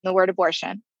saying the word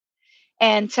abortion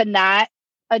and to not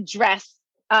address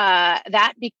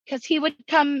that because he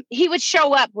would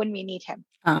show up when we need him.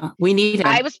 We need him.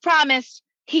 I was promised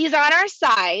he's on our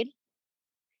side.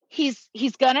 He's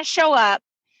going to show up.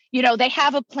 You know, they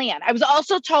have a plan. I was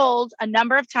also told a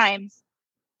number of times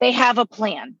they have a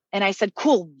plan. And I said,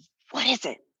 cool, what is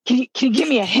it? Can you give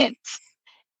me a hint?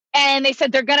 And they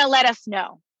said, they're going to let us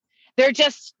know. They're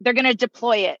going to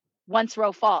deploy it once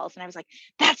Roe falls. And I was like,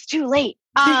 that's too late.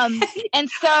 And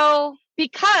so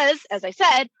because, as I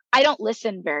said, I don't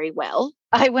listen very well,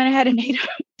 I went ahead and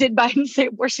did Biden say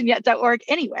abortionyet.org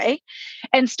anyway,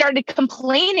 and started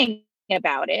complaining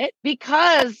about it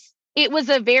because it was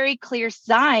a very clear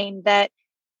sign that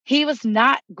he was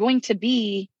not going to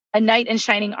be a knight in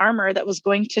shining armor that was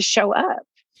going to show up.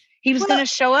 He was going to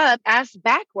show up, ass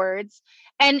backwards,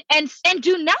 and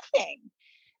do nothing.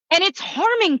 And it's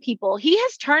harming people. He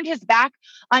has turned his back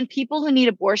on people who need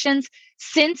abortions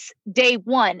since day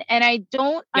one. And I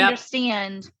don't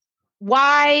understand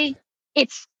why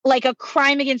it's like a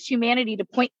crime against humanity to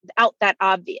point out that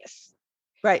obvious.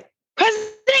 Right.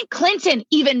 President Clinton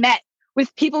even met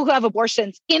with people who have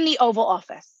abortions in the Oval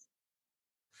Office.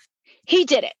 He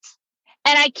did it.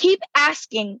 And I keep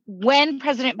asking when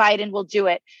President Biden will do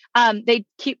it. They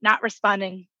keep not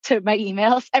responding to my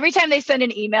emails. Every time they send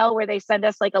an email where they send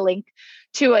us like a link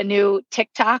to a new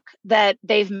TikTok that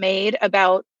they've made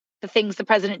about the things the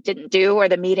president didn't do or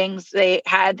the meetings they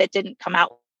had that didn't come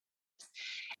out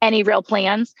any real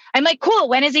plans, I'm like, cool,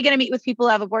 when is he going to meet with people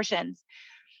who have abortions?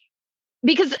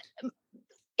 Because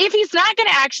if he's not going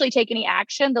to actually take any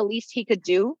action, the least he could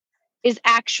do is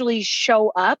actually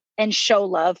show up and show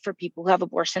love for people who have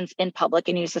abortions in public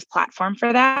and use his platform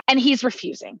for that. And he's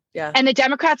refusing. Yeah. And the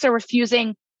Democrats are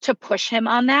refusing to push him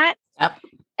on that. Yep.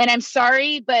 And I'm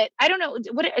sorry, but I don't know.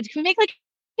 Can we make like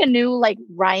a new like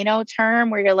rhino term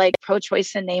where you're like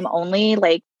pro-choice in name only?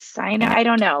 Like sign, I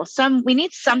don't know. We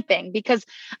need something because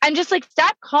I'm just like,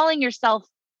 stop calling yourself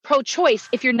pro-choice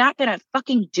if you're not going to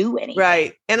fucking do anything.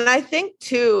 Right. And I think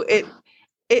too,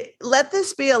 let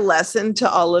this be a lesson to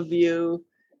all of you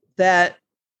that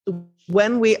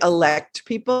when we elect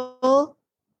people,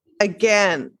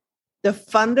 again, the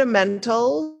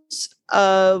fundamentals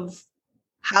of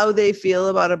how they feel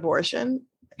about abortion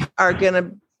are going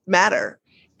to matter.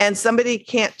 And somebody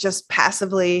can't just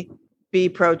passively be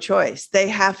pro-choice. They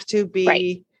have to be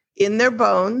Right. in their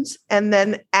bones and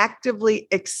then actively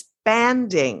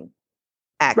expanding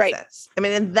access. Right. I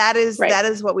mean, and that is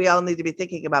what we all need to be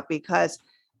thinking about, because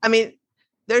I mean,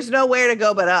 there's nowhere to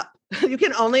go but up. You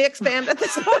can only expand at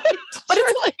this point. But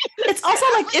it's also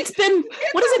like, it's been,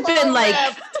 what has it been like?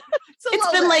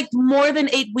 It's been like more than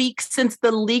 8 weeks since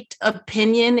the leaked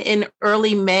opinion in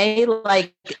early May.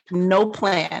 Like no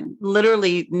plan,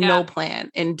 literally no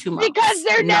plan in 2 months. Because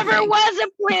there never was a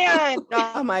plan.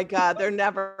 Oh my God, there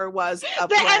never was a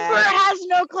The plan. emperor has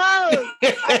no clothes.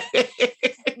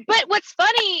 But what's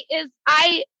funny is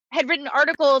I had written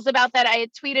articles about that. I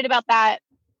had tweeted about that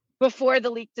before the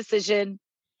leak decision,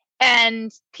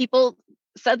 and people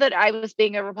said that I was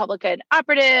being a Republican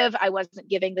operative. I wasn't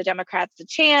giving the Democrats a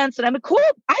chance. And I'm like, cool.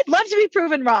 I'd love to be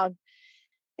proven wrong.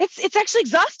 It's actually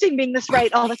exhausting being this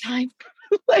right all the time.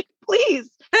 Like, please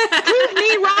prove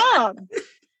me wrong.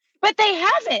 But they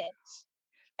haven't.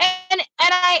 And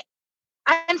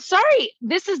I'm sorry,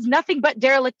 this is nothing but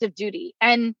derelict of duty.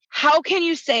 And how can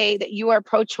you say that you are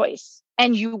pro-choice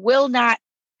and you will not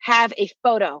have a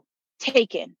photo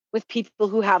taken with people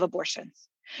who have abortions?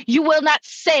 You will not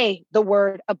say the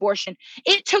word abortion.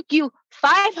 It took you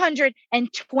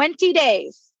 520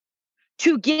 days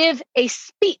to give a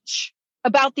speech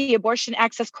about the abortion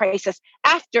access crisis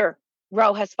after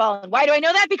Roe has fallen. Why do I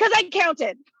know that? Because I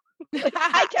counted.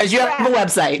 Because you have a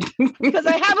website. Because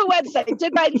I have a website,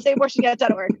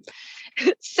 didbidensayabortionyet.org.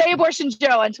 Say Abortion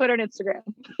Joe on Twitter and Instagram.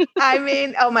 I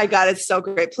mean, oh my God, it's so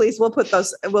great. Please, we'll put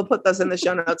those in the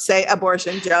show notes. Say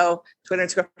Abortion Joe, Twitter and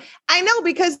Instagram. I know,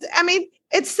 because I mean,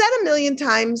 it's said a million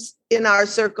times in our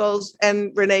circles,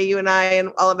 and Renee, you and I,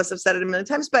 and all of us have said it a million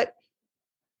times. But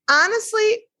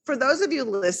honestly, for those of you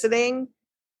listening,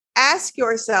 ask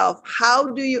yourself, how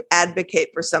do you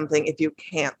advocate for something if you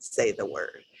can't say the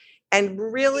word? And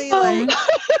really, like,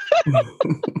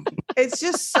 it's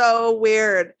just so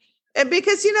weird. And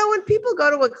because, you know, when people go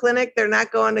to a clinic, they're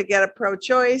not going to get a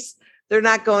pro-choice. They're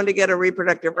not going to get a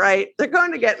reproductive right. They're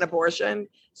going to get an abortion.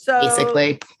 So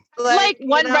basically, like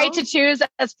one right to choose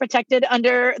as protected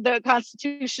under the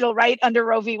constitutional right under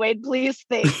Roe v. Wade, please.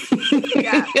 Thanks.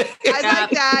 Yeah, I like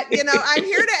that. You know, I'm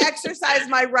here to exercise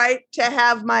my right to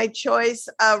have my choice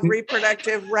of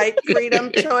reproductive right,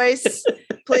 freedom choice.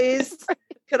 Please,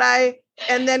 could I?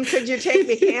 And then could you take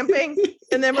me camping?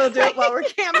 And then we'll do it while we're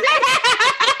camping.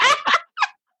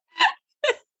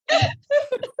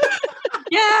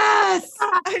 yes.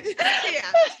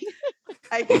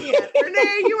 I can't.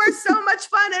 Renee, you are so much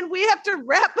fun. And we have to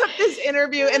wrap up this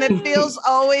interview. And it feels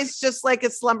always just like a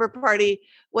slumber party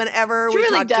whenever we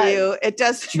talk to you. It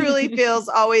does truly feels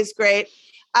always great.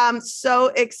 I'm so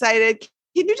excited.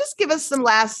 Can you just give us some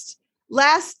last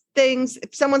things?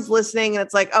 If someone's listening and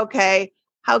it's like, okay,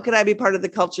 how could I be part of the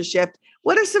culture shift?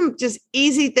 What are some just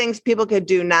easy things people could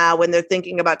do now when they're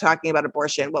thinking about talking about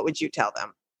abortion? What would you tell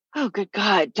them? Oh, good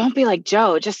God. Don't be like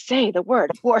Joe. Just say the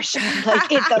word abortion.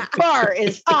 Like, if the bar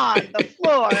is on the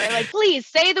floor, like, please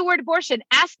say the word abortion.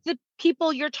 Ask the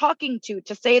people you're talking to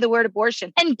say the word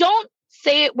abortion. And don't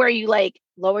say it where you like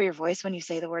lower your voice when you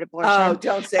say the word abortion. Oh,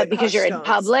 don't say it because you're in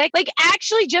public. Like,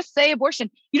 actually just say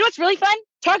abortion. You know what's really fun?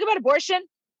 Talk about abortion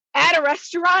at a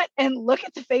restaurant and look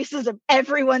at the faces of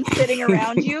everyone sitting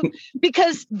around you,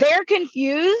 because they're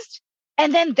confused.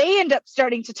 And then they end up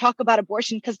starting to talk about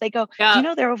abortion because they go, you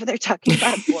know, they're over there talking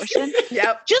about abortion.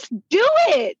 Yep. Just do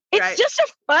it. It's just a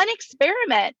fun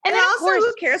experiment. And then, also, of course,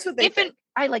 who cares what they think?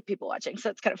 I like people watching, so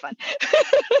it's kind of fun.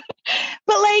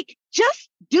 But like, just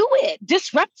do it.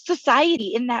 Disrupt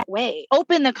society in that way.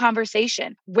 Open the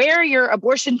conversation. Wear your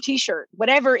abortion t-shirt,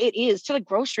 whatever it is, to the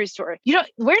grocery store. You know,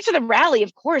 wear it to the rally,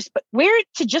 of course, but wear it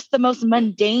to just the most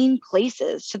mundane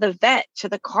places, to the vet, to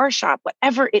the car shop,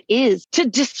 whatever it is, to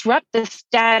disrupt the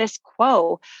status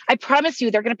quo. I promise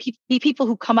you, there are going to be people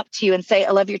who come up to you and say,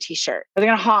 I love your t-shirt. Or they're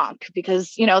going to honk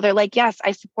because, you know, they're like, yes,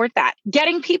 I support that.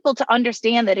 Getting people to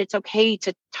understand that it's okay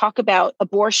to talk about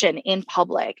abortion in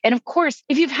public. And of course,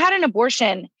 if you've had an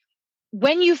abortion,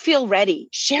 when you feel ready,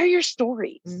 share your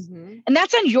stories. Mm-hmm. And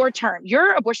that's on your term.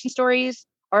 Your abortion stories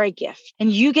are a gift,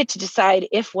 and you get to decide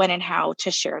if, when, and how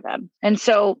to share them. And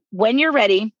so when you're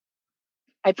ready,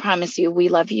 I promise you, we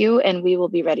love you and we will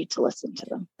be ready to listen to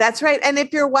them. That's right. And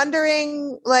if you're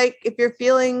wondering, like, if you're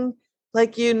feeling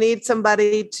like you need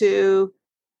somebody to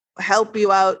help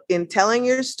you out in telling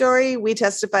your story, We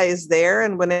Testify is there.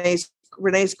 And Renee's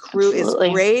crew Absolutely.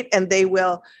 Is great, and they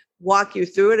will walk you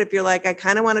through it. If you're like, I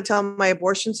kind of want to tell my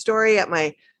abortion story at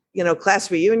my, you know,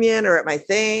 class reunion or at my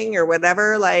thing or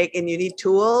whatever, like, and you need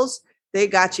tools, they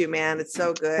got you, man. It's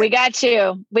so good. We got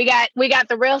you. We got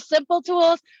the real simple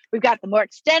tools. We've got the more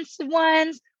extensive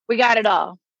ones. We got it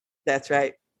all. That's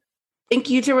right. Thank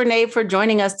you to Renee for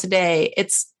joining us today.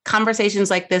 It's conversations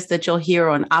like this that you'll hear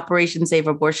on Operation Save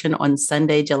Abortion on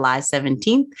Sunday, July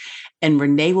 17th. And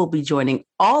Renee will be joining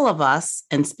all of us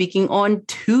and speaking on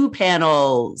 2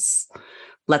 panels.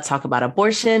 Let's talk about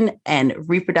abortion and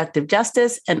reproductive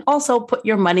justice, and also put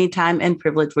your money, time, and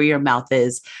privilege where your mouth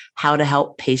is, how to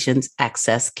help patients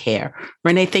access care.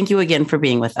 Renee, thank you again for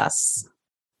being with us.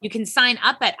 You can sign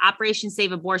up at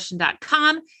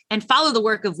operationsaveabortion.com and follow the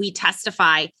work of We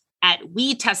Testify at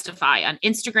We Testify on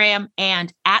Instagram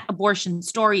and at Abortion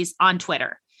Stories on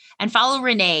Twitter. And follow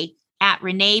Renee at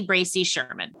Renee Bracey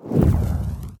Sherman.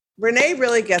 Renee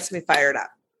really gets me fired up.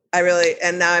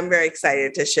 And now I'm very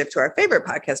excited to shift to our favorite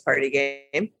podcast party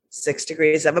game, 6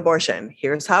 Degrees of Abortion.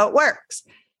 Here's how it works.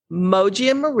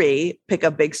 Moji and Marie pick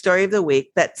a big story of the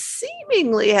week that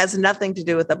seemingly has nothing to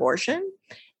do with abortion.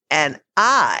 And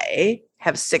I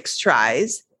have 6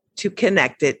 tries to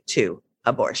connect it to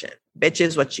abortion.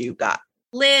 Bitches, what you got?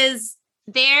 Liz,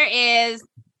 there's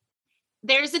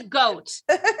a goat.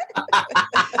 I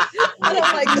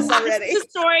don't like this already. This is a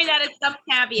story that is some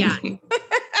caveat.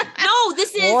 No,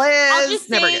 this is, Liz, I'll just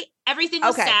say everything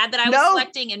was sad that I was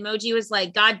selecting, and Moji was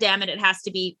like, God damn it, it has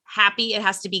to be happy. It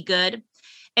has to be good.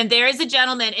 And there is a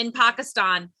gentleman in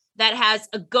Pakistan that has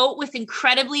a goat with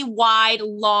incredibly wide,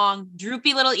 long,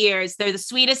 droopy little ears. They're the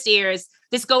sweetest ears.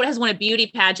 This goat has won a beauty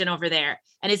pageant over there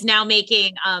and is now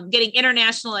getting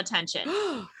international attention.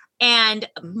 And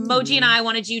Moji and I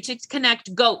wanted you to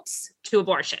connect goats to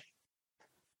abortion.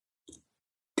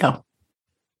 Go.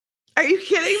 Are you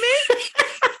kidding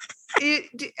me?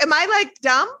 Am I like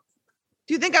dumb?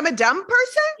 Do you think I'm a dumb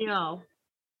person? No.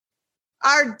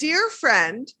 Our dear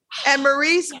friend and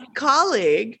Marie's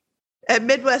colleague at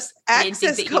Midwest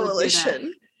Access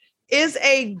Coalition is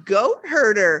a goat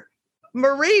herder.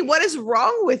 Marie, what is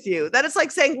wrong with you? That is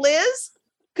like saying, Liz,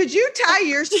 could you tie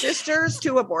your sisters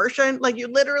to abortion? Like you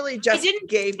literally just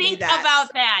gave me that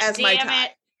about that as my tie.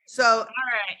 It. So, all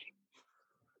right.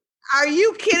 Are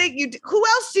you kidding? Who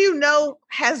else do you know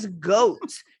has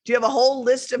goats? Do you have a whole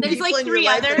list of people in your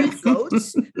life that have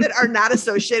goats that are not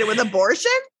associated with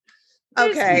abortion?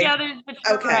 Okay.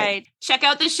 Okay. Right. Check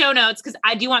out the show notes because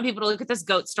I do want people to look at this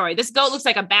goat story. This goat looks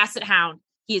like a basset hound.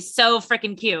 He is so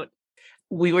freaking cute.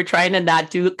 We were trying to not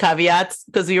do caveats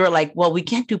because we were like, well, we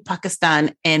can't do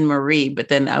Pakistan and Marie. But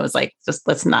then I was like, just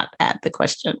let's not add the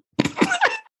question.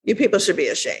 You people should be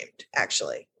ashamed,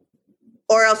 actually.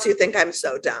 Or else you think I'm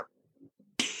so dumb.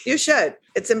 You should.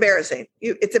 It's embarrassing.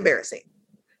 It's embarrassing.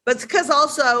 But it's because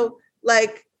also,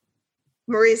 like,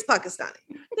 Marie's Pakistani.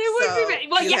 There would be,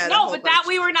 well, yeah, no, but that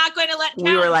we were not going to let count.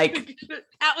 We were like,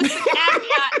 that was the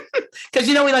caveat. Because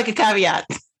we like a caveat.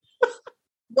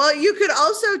 Well, you could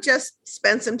also just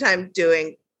spend some time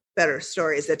doing better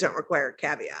stories that don't require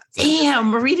caveats. Damn,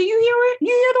 Marie, do you hear it?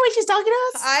 You hear the way she's talking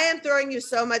to us? I am throwing you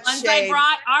so much Ones shade. I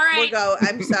brought, all right. We'll go.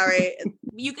 I'm sorry.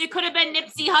 It could have been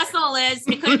Nipsey Hussle, Liz.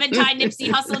 It could have been tied Nipsey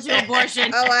Hussle to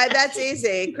abortion. That's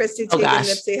easy. Christy Teigen,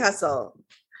 Nipsey Hussle.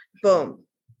 Boom.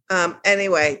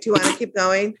 Anyway, do you want to keep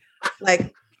going?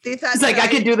 Like, it's like I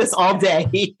could do this all day.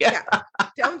 Yeah.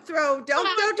 Don't throw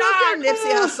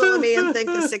Nipsey Hussle at me and think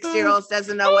the 60-year-old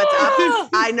doesn't know what's up.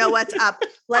 I know what's up.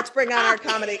 Let's bring on our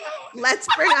comedy. Let's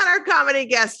bring on our comedy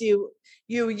guest, you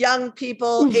young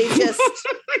people, ageist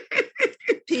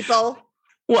people.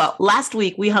 Well, last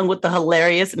week we hung with the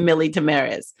hilarious Millie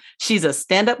Tamarez. She's a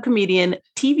stand-up comedian,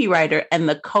 TV writer, and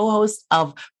the co-host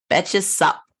of Betches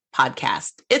Sup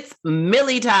podcast. It's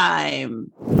Millie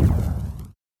time.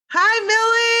 Hi,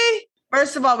 Millie.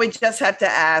 First of all, we just had to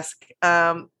ask,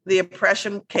 the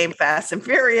oppression came fast and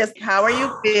furious. How are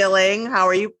you feeling? How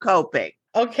are you coping?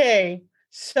 Okay.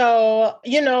 So,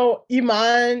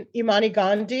 Imani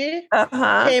Gandhi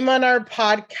came on our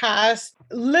podcast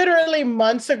literally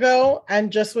months ago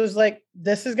and just was like,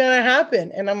 this is going to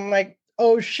happen. And I'm like,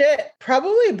 oh shit.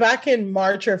 Probably back in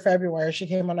March or February, she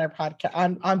came on our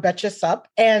podcast on Betches Sup.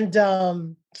 And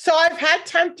so I've had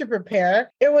time to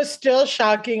prepare. It was still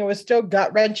shocking. It was still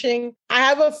gut-wrenching. I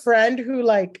have a friend who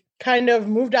kind of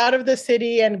moved out of the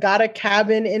city and got a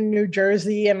cabin in New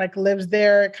Jersey and lives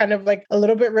there, kind of a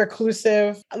little bit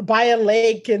reclusive by a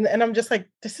lake. And I'm just like,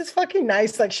 this is fucking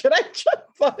nice. Should I just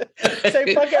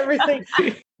say fuck everything?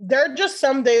 There are just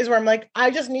some days where I'm like, I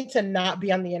just need to not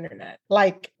be on the internet.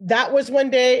 That was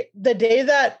one day, the day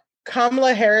that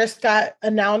Kamala Harris got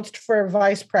announced for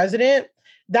vice president.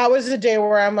 That was the day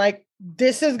where I'm like,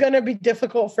 this is going to be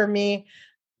difficult for me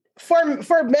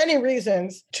for many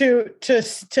reasons to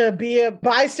be a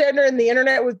bystander in the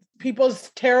internet with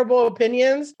people's terrible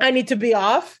opinions. I need to be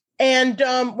off. And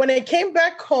when I came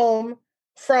back home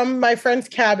from my friend's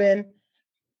cabin,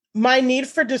 my need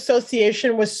for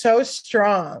dissociation was so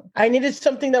strong. I needed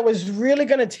something that was really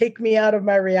going to take me out of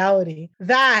my reality.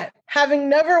 That, having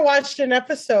never watched an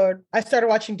episode, I started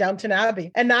watching Downton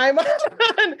Abbey. And I'm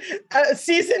on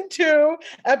season 2,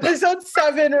 episode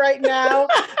 7 right now.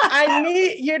 I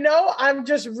need, I'm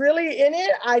just really in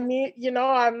it.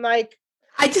 I'm like,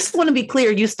 I just want to be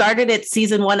clear. You started at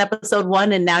season 1, episode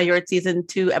 1, and now you're at season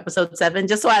 2, episode 7,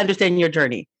 just so I understand your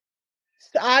journey.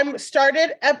 I'm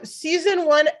started season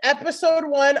 1, episode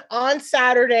 1 on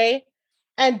Saturday.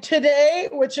 And today,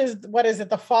 which is,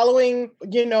 the following,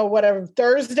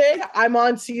 Thursday, I'm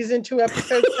on season 2,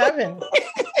 episode 7.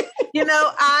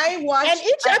 I watched. And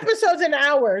each episode's an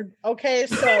hour. Okay,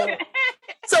 so.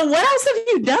 So what else have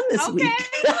you done this week?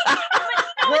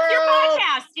 No, it's your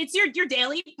podcast. It's your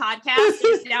daily podcast.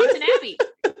 It's Downton Abbey.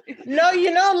 No,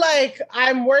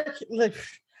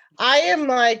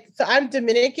 I'm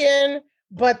Dominican,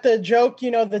 but the joke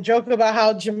about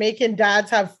how Jamaican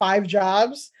dads have 5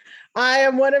 jobs. I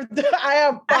have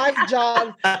 5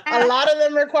 jobs. A lot of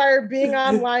them require being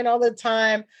online all the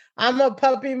time. I'm a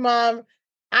puppy mom.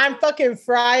 I'm fucking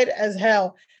fried as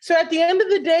hell. So at the end of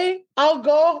the day, I'll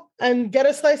go and get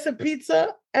a slice of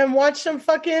pizza and watch some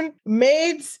fucking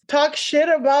maids talk shit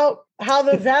about how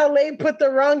the valet put the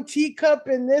wrong teacup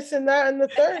in this and that and the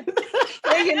third.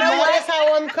 And that's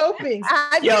how I'm coping.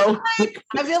 I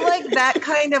feel like that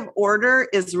kind of order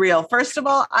is real. First of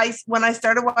all, when I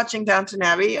started watching Downton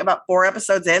Abbey, about 4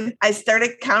 episodes in, I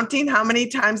started counting how many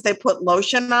times they put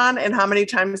lotion on and how many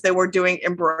times they were doing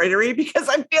embroidery, because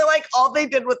I feel like all they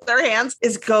did with their hands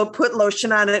is go put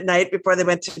lotion on at night before they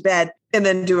went to bed and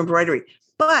then do embroidery.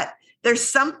 But there's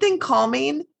something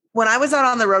calming. When I was out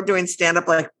on the road doing stand-up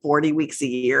like 40 weeks a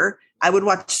year, I would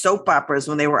watch soap operas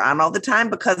when they were on all the time,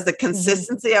 because the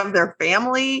consistency of their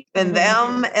family and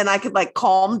them, and I could like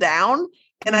calm down.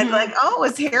 And I'd be like, oh,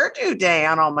 it's hairdo day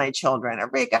on all my children.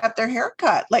 Everybody got their hair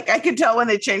cut. Like I could tell when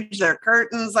they changed their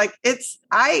curtains. Like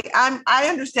I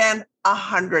understand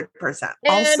 100%.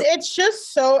 And it's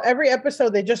just so every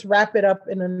episode, they just wrap it up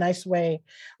in a nice way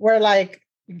where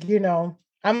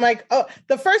I'm like, oh,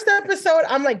 the first episode,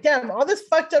 I'm like, damn, all this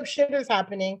fucked up shit is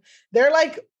happening. They're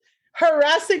like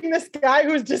harassing this guy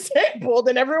who's disabled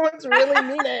and everyone's really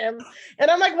mean to him.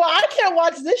 And I'm like, well, I can't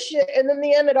watch this shit. And in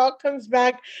the end, it all comes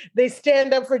back. They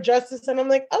stand up for justice. And I'm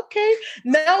like, okay,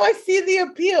 now I see the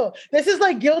appeal. This is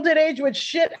like Gilded Age with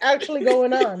shit actually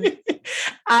going on.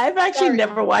 I've actually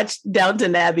never watched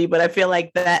Downton Abbey, but I feel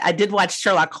like that I did watch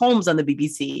Sherlock Holmes on the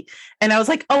BBC. And I was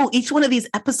like, oh, each one of these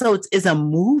episodes is a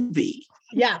movie.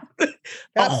 Yeah.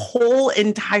 A whole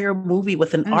entire movie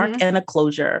with an arc and a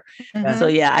closure. So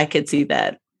yeah, I could see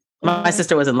that. My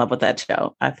sister was in love with that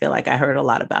show. I feel like I heard a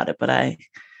lot about it, but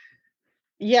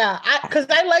because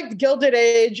I liked Gilded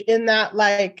Age in that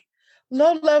like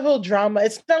low-level drama.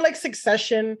 It's not like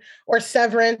Succession or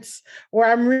Severance, where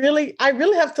I really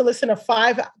have to listen to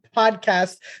 5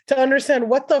 podcasts to understand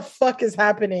what the fuck is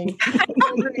happening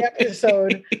every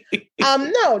episode.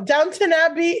 No, Downton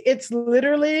Abbey, it's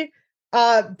literally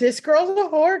this girl's a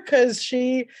whore because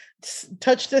she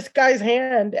touched this guy's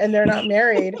hand and they're not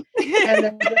married and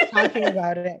they're just talking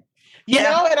about it. And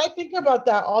I think about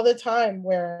that all the time,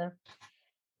 where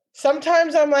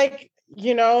sometimes I'm like,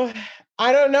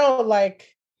 I don't know,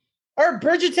 like, or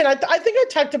Bridgerton, I think I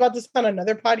talked about this on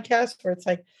another podcast where it's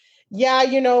like,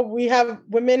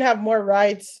 women have more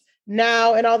rights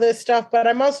now and all this stuff, but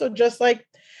I'm also just like,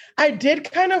 I did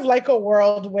kind of like a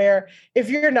world where if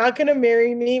you're not going to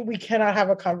marry me, we cannot have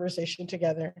a conversation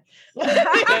together. Like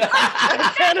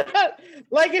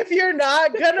if you're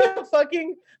not going to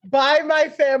fucking buy my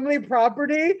family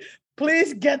property,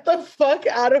 please get the fuck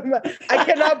out of I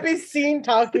cannot be seen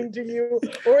talking to you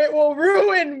or it will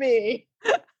ruin me.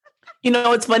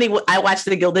 It's funny. I watched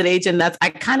The Gilded Age, and I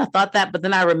kind of thought that, but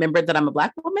then I remembered that I'm a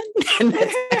Black woman, and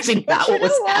that's actually not what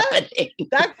was happening.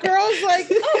 That girl's like,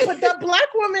 oh, but that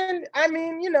Black woman, I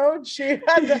mean, she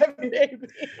had that baby.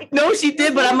 No, she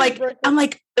did, but I'm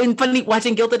like, and funny,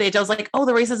 watching Gilded Age, I was like, oh,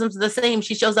 the racism's the same.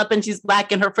 She shows up and she's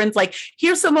Black, and her friend's like,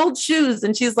 here's some old shoes,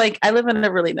 and she's like, I live in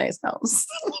a really nice house.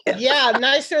 Yeah,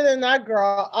 nicer than that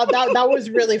girl. That was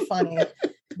really funny.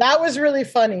 That was really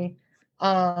funny.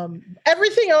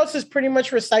 Everything else is pretty much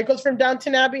recycled from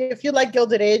Downton Abbey. If you like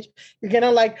Gilded Age, you're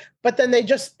gonna like, but then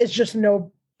it's just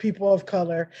no people of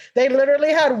color. They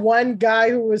literally had one guy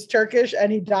who was Turkish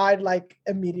and he died like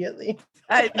immediately.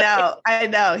 I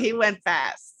know. He went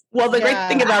fast. Well, the great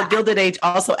thing about Gilded Age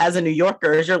also as a New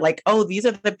Yorker is you're like, oh, these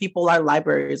are the people our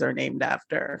libraries are named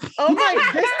after. Oh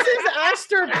my, this is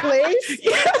Astor Place?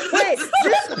 Yes.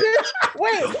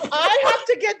 I have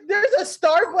to get, there's a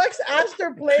Starbucks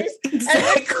Astor Place.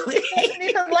 Exactly. And she doesn't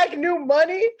even like New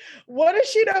Money. What does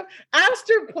she know?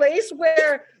 Astor Place,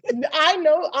 where I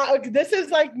know this is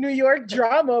like New York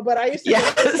drama, but I used to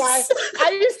date this guy.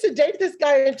 I used to date this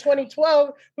guy in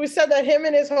 2012 who said that him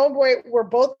and his homeboy were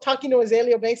both talking to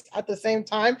Azalea Banks at the same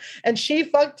time, and she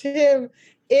fucked him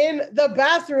in the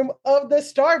bathroom of the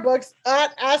Starbucks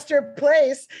at Astor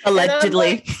Place.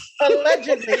 Allegedly.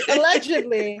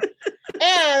 Allegedly.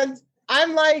 And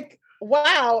I'm like,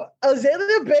 wow,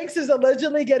 Azalea Banks is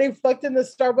allegedly getting fucked in the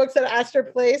Starbucks at Astor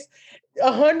Place.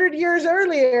 100 years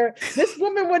earlier, this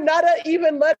woman would not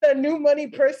even let a New Money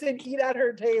person eat at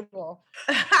her table.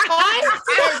 Times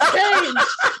have changed.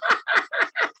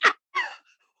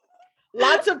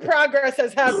 Lots of progress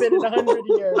has happened in 100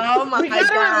 years. Oh my God. We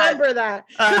gotta remember that.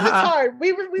 It's hard.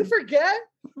 We forget.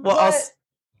 Well,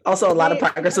 also a lot of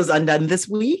progress was undone this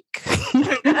week.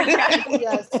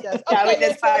 Yes. Okay, yeah, we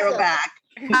did spiral back.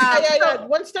 Yeah.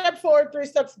 1 step forward, 3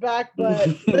 steps back.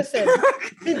 But listen,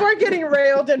 people are getting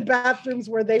railed in bathrooms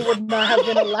where they would not have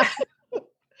been allowed.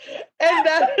 And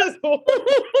that is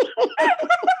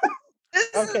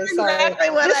okay, sorry. Exactly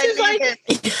what this I is needed.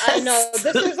 Like, I know.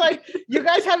 This is like, you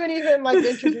guys haven't even like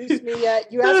introduced me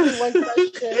yet. You asked me one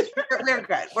question. We're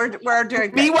good. We're doing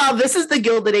good. Meanwhile, this is the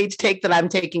Gilded Age take that I'm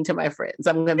taking to my friends.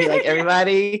 I'm going to be like,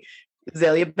 everybody,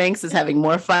 Azalea Banks is having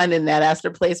more fun in that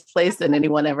Astor Place than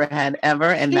anyone ever had ever.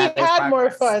 And she that had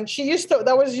more fun. She used to,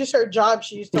 that was just her job.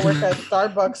 She used to work at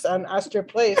Starbucks on Astor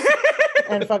Place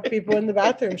and fuck people in the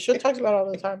bathroom. She talks about it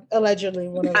all the time. Allegedly.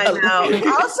 I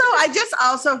know. Also, I just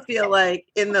also feel like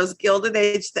in those Gilded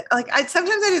Age,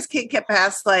 sometimes I just can't get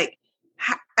past like,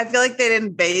 I feel like they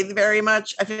didn't bathe very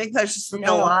much. I think there's just a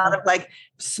lot of like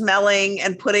smelling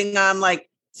and putting on like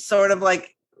sort of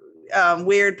like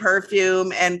weird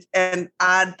perfume and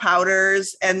odd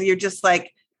powders, and you're just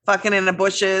like fucking in the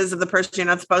bushes of the person you're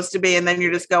not supposed to be, and then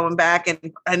you're just going back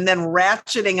and then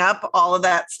ratcheting up all of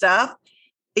that stuff.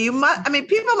 People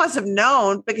must have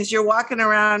known, because you're walking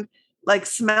around like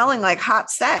smelling like hot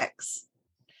sex.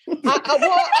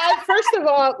 First of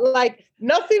all, like,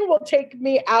 nothing will take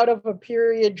me out of a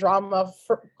period drama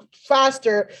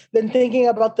faster than thinking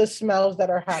about the smells that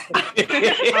are happening. So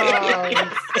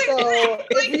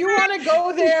if you want to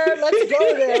go there, let's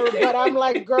go there. But I'm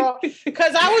like, girl,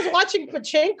 because I was watching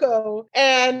Pachinko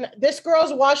and this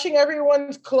girl's washing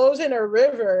everyone's clothes in a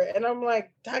river. And I'm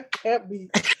like, that can't be.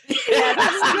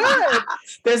 That's good.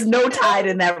 There's no tide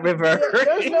in that river.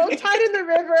 There's no tide in the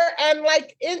river. And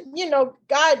like,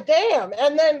 God damn.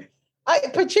 And then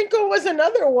Pachinko was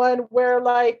another one where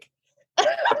like,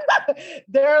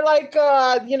 they're like,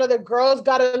 the girl's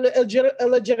got a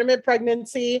legitimate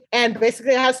pregnancy and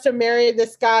basically has to marry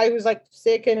this guy who's like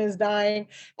sick and is dying.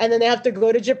 And then they have to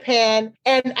go to Japan.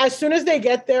 And as soon as they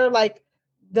get there, like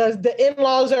the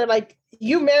in-laws are like,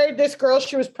 you married this girl.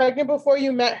 She was pregnant before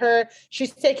you met her.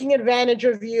 She's taking advantage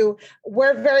of you.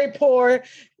 We're very poor.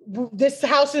 This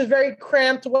house is very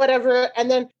cramped, whatever.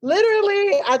 And then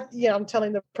literally, I'm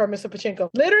telling the premise of Pachinko.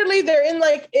 Literally, they're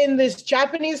in this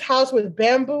Japanese house with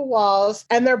bamboo walls,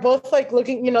 and they're both like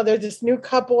looking, there's this new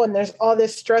couple, and there's all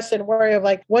this stress and worry of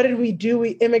like, what did we do?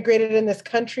 We immigrated in this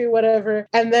country, whatever.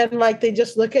 And then like, they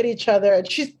just look at each other, and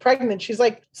she's pregnant. She's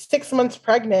like 6 months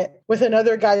pregnant with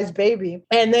another guy's baby.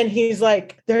 And then he's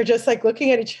like, they're just like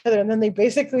looking at each other, and then they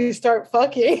basically start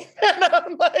fucking. And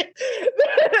I'm like,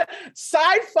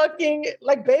 side fucking,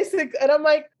 like basic. And I'm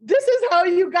like, this is how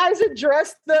you guys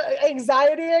address the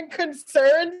anxiety and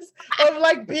concerns of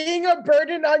like being a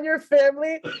burden on your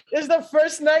family. Is the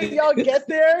first night y'all get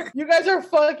there, you guys are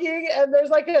fucking, and there's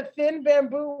like a thin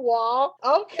bamboo wall.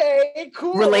 Okay,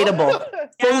 cool. Relatable.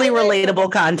 Fully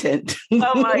relatable content.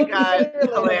 Oh my God.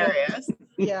 Hilarious.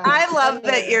 Yeah. I love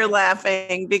that you're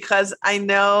laughing, because I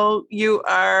know you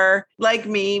are like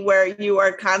me, where you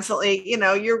are constantly,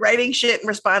 you're writing shit and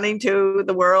responding to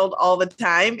the world all the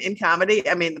time in comedy.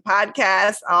 I mean, the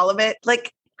podcast, all of it.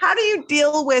 Like, how do you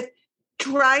deal with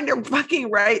trying to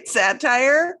fucking write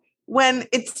satire when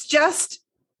it's just,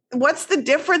 what's the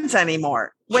difference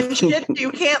anymore? When shit,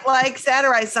 you can't like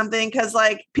satirize something because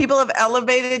like people have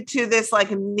elevated to this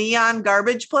like neon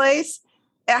garbage place.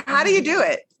 How do you do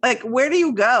it? Like, where do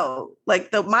you go?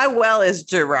 Like, my well is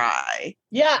dry.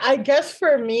 Yeah, I guess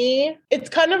for me, it's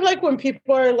kind of like when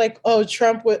people are like, oh,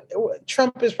 Trump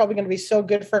is probably going to be so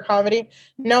good for comedy.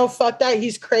 No, fuck that.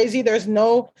 He's crazy. There's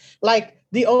no, like,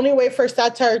 the only way for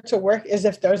satire to work is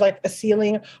if there's like a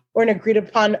ceiling or an agreed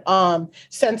upon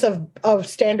sense of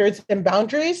standards and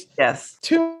boundaries. Yes.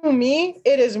 To me,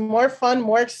 it is more fun,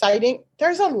 more exciting.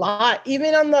 There's a lot,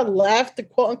 even on the left, the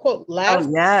quote unquote left.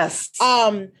 Oh, yes.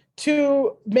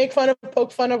 To make fun of,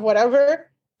 poke fun of, whatever.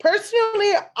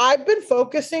 Personally, I've been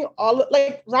focusing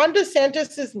like Ron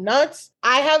DeSantis is nuts.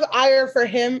 I have ire for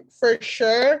him for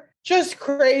sure. Just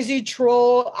crazy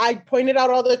troll. I point it out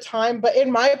all the time. But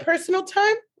in my personal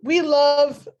time, we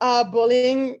love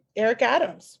bullying Eric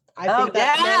Adams. I think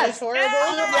that is horrible.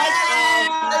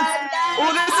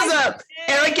 Well, this is a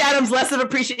Eric Adams lesson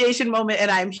appreciation moment, and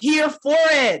I'm here for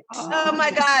it. Oh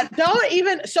my God. Don't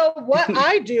even. So what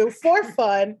I do for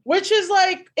fun, which is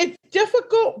like, it's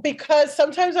difficult because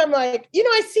sometimes I'm like,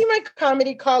 I see my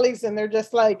comedy colleagues and they're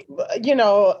just like, with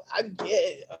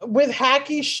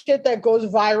hacky shit that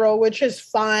goes viral, which is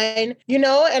fine,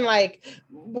 and like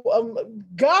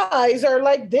guys are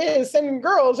like this and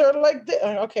girls are like this.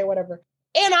 Okay, whatever.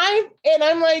 And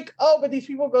I'm like, oh, but these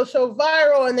people go so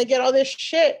viral and they get all this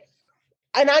shit.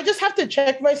 And I just have to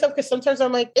check myself because sometimes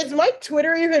I'm like, is my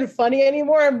Twitter even funny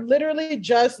anymore? I'm literally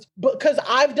just, because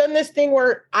I've done this thing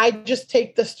where I just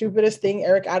take the stupidest thing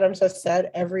Eric Adams has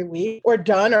said every week or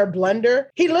done or blunder.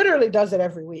 He literally does it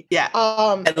every week. Yeah.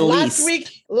 Last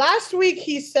week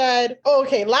he said,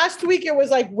 last week it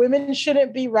was like women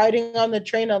shouldn't be riding on the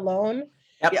train alone.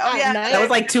 Yep. That was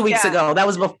like 2 weeks ago. That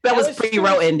was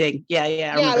pre-row ending.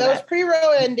 Yeah. That was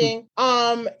pre-row ending.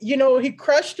 He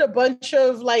crushed a bunch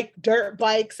of like dirt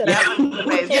bikes and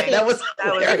amazing. that was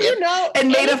and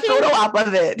made a photo op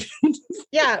of it.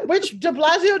 Yeah, which De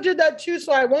Blasio did that too,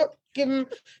 so I won't give him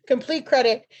complete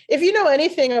credit. If you know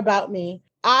anything about me,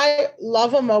 I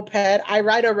love a moped. I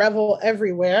ride a Revel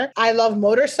everywhere. I love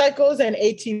motorcycles and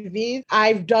ATVs.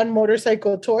 I've done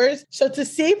motorcycle tours. So to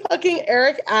see fucking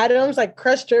Eric Adams like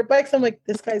crush dirt bikes, I'm like,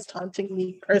 this guy's taunting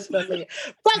me personally.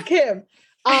 Fuck him.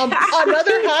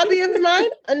 Another hobby.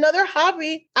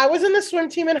 I was in the swim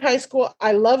team in high school.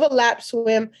 I love a lap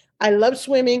swim. I love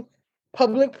swimming.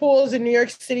 Public pools in New York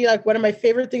City, like one of my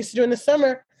favorite things to do in the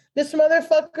summer. This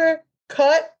motherfucker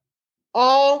cut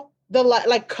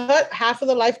half of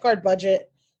the lifeguard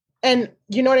budget. And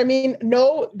you know what I mean?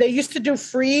 No, they used to do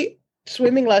free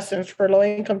swimming lessons for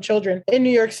low-income children in New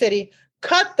York City.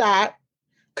 Cut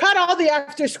all the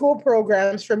after-school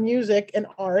programs for music and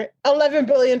art, $11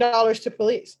 billion to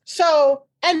police. So,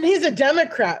 and he's a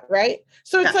Democrat, right?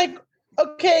 So it's like,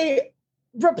 okay,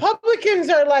 Republicans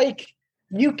are like,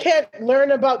 you can't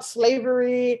learn about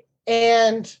slavery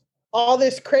and all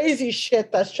this crazy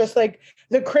shit that's just like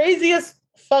the craziest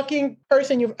fucking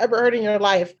person you've ever heard in your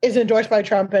life is endorsed by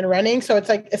Trump and running. So it's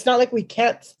like, it's not like we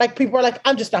can't, like people are like,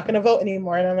 I'm just not going to vote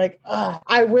anymore. And I'm like,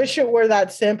 I wish it were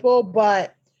that simple,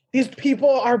 but these people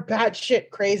are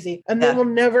batshit crazy and they will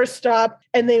never stop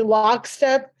and they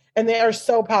lockstep and they are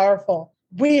so powerful.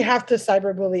 We have to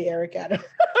cyberbully Eric Adams.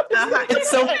 It's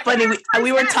so funny.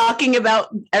 We were talking about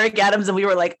Eric Adams and we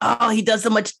were like, oh, he does so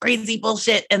much crazy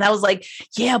bullshit. And I was like,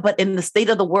 yeah, but in the state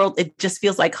of the world, it just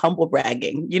feels like humble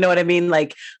bragging. You know what I mean?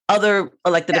 Like other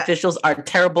elected officials are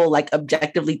terrible, like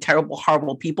objectively terrible,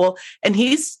 horrible people. And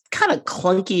he's kind of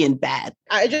clunky and bad.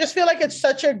 I just feel like it's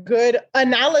such a good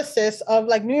analysis of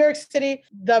like New York City.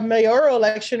 The mayoral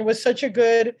election was such a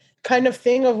good kind of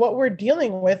thing of what we're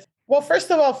dealing with. Well, first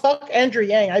of all, fuck Andrew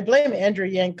Yang. I blame Andrew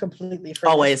Yang completely for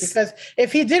always this, because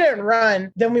if he didn't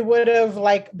run, then we would have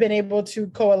like been able to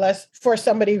coalesce for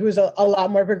somebody who's a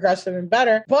lot more progressive and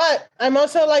better. But I'm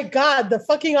also like, God, the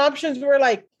fucking options were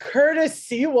like Curtis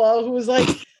Sewell, who's like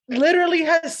literally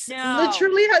has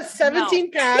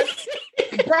 17 cats,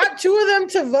 brought 2 of them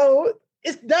to vote.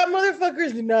 That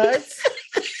motherfucker's nuts.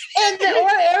 Or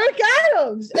Eric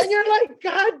Adams. And you're like,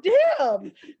 God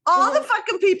damn. All the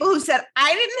fucking people who said,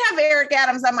 I didn't have Eric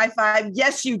Adams on my 5.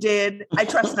 Yes, you did. I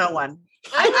trust no one.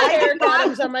 I had Eric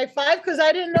Adams on my 5 because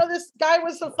I didn't know this guy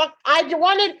was so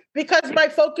because my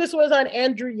focus was on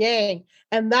Andrew Yang.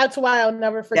 And that's why I'll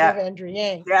never forgive Andrew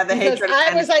Yang. Yeah, the hatred.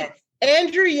 I was like,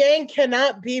 Andrew Yang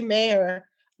cannot be mayor.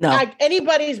 No. Like,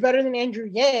 anybody's better than Andrew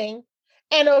Yang.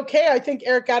 And okay, I think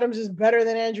Eric Adams is better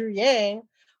than Andrew Yang,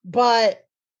 but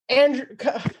Andrew.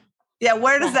 Yeah,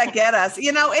 where does that get us?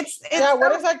 Where does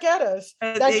that get us?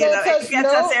 It gets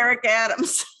us Eric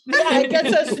Adams. Yeah, it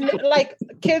gets us like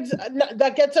kids.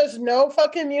 That gets us no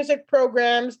fucking music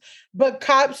programs, but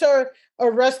cops are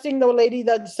arresting the lady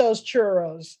that sells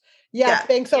churros. Yeah.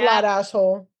 Thanks a lot,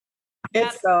 asshole.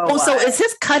 It's so. Oh, so is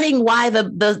his cutting why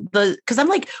the because I'm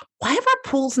like, why have our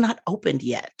pools not opened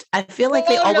yet? I feel like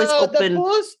they always open.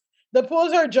 The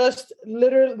pools are just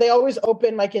literally, they always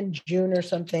open like in June or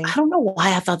something. I don't know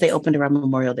why I thought they opened around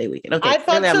Memorial Day weekend. Okay, I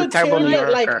thought so too,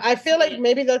 but like I feel like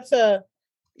maybe that's they're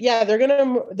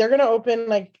gonna open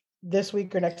like this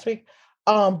week or next week.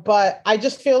 But I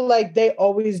just feel like they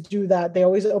always do that. They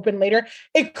always open later.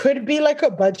 It could be like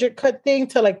a budget cut thing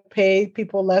to like pay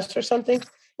people less or something.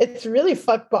 It's really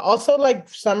fucked, but also like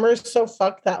summer's so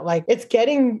fucked that like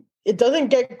it doesn't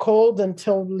get cold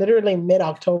until literally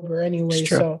mid-October anyway.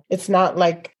 So it's not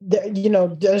like,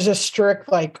 there's a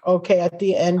strict like, okay, at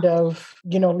the end of,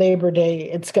 Labor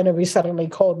Day, it's going to be suddenly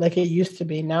cold like it used to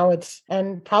be. Now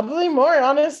and probably more,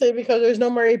 honestly, because there's no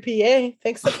more APA.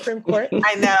 Thanks, Supreme Court.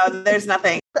 I know, there's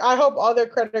nothing. I hope all their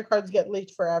credit cards get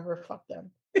leaked forever. Fuck them.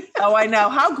 Oh, I know.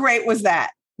 How great was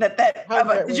that?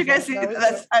 Did you guys see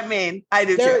that? I mean, I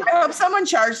do too. I hope someone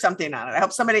charged something on it. I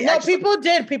hope somebody. No, people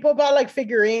did. People bought like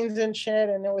figurines and shit,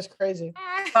 and it was crazy.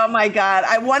 Oh my God.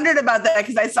 I wondered about that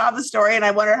because I saw the story and I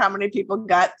wonder how many people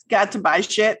got to buy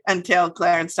shit until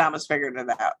Clarence Thomas figured it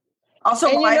out.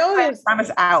 Also, why is Clarence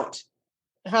Thomas out?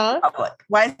 Huh? Public.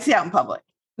 Why is he out in public?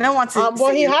 No one wants to.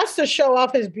 Well, he has to show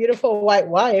off his beautiful white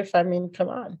wife. I mean, come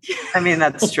on. I mean,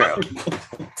 that's true.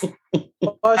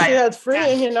 Well, she has free,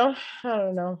 I don't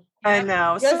know. I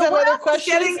know. You guys have other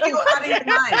questions? Getting you out of your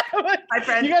mind, my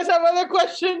friend. You guys have other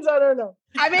questions? I don't know.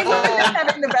 I mean, we're just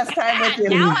having the best time with you.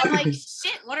 Now I'm like,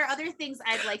 shit, what are other things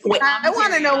I'd like to I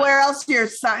want to know where else you're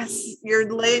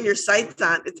laying your sights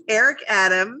on. It's Eric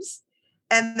Adams.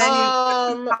 And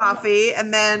then coffee,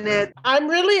 and then I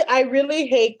really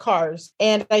hate cars,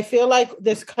 and I feel like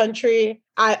this country.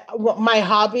 My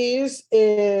hobbies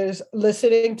is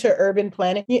listening to urban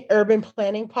planning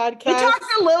podcast. We talked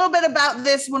a little bit about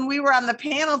this when we were on the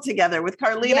panel together with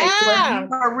Carlina. Yeah. We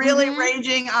were really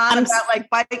raging on about like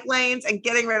bike lanes and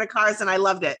getting rid of cars, and I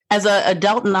loved it. As an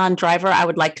adult non-driver, I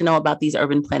would like to know about these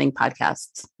urban planning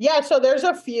podcasts. Yeah, so there's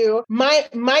a few.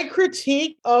 My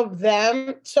critique of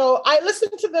them. So I listen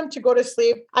to them to go to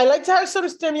sleep. I like to have some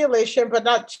stimulation, but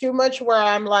not too much where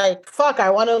I'm like, fuck,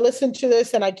 I want to listen to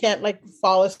this and I can't like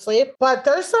fall asleep. But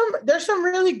there's some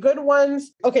really good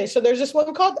ones. Okay, so there's this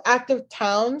one called Active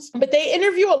Towns, but they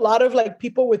interview a lot of like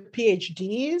people with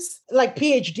PhDs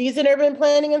in urban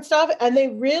planning and stuff. And they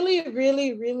really,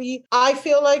 really, really, I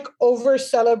feel like over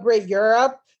celebrate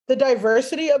Europe. The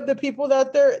diversity of the people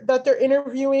that they're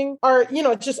interviewing are,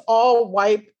 just all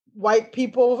white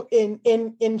people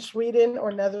in Sweden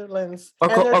or Netherlands or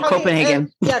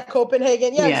Copenhagen.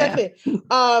 Copenhagen. Yeah, exactly.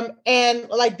 And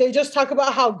like they just talk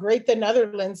about how great the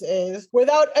Netherlands is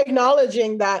without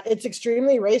acknowledging that it's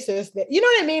extremely racist. You know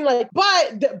what I mean? Like,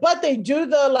 but they do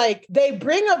they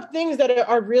bring up things that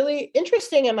are really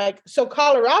interesting. And like, so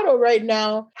Colorado right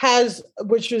now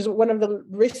which is one of the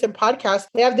recent podcasts,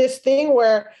 they have this thing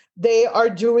where they are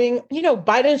doing,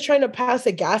 Biden's trying to pass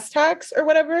a gas tax or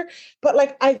whatever. But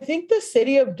like, I think the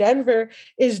city of Denver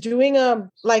is doing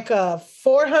like a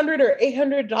 $400 or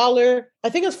 $800, I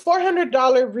think it's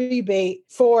 $400 rebate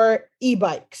for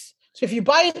e-bikes. So if you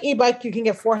buy an e-bike, you can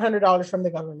get $400 from the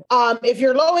government. If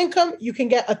you're low income, you can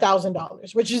get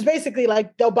 $1,000, which is basically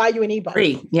like they'll buy you an e-bike.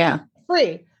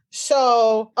 Free.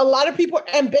 So a lot of people,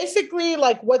 and basically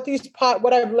like what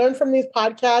I've learned from these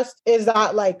podcasts is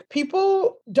that like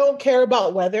people don't care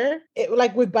about weather,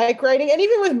 like with bike riding and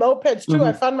even with mopeds too.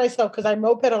 I found myself, because I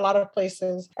moped a lot of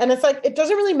places, and it's like, it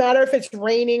doesn't really matter if it's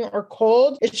raining or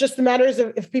cold. It's just the matters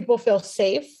of if people feel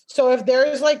safe. So if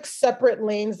there's like separate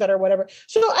lanes that are whatever.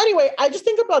 So anyway, I just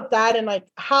think about that and like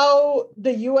how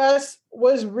the US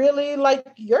was really like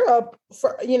Europe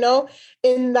for,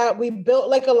 in that we built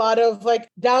like a lot of like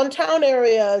downtown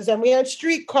areas and we had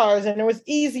streetcars and it was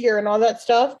easier and all that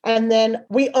stuff. And then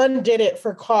we undid it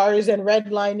for cars and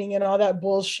redlining and all that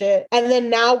bullshit. And then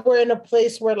now we're in a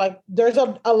place where like there's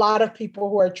a lot of people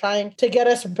who are trying to get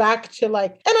us back to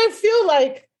like, and I feel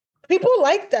like people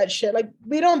like that shit. Like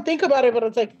we don't think about it, but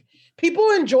it's like,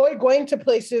 people enjoy going to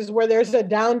places where there's a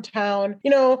downtown,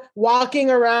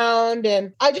 walking around.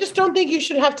 And I just don't think you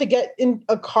should have to get in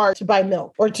a car to buy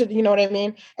milk or to, you know what I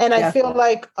mean? And I feel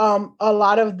like a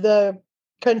lot of the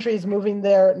country is moving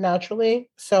there naturally.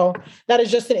 So that is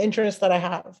just an interest that I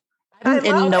have. I'm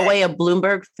in no way a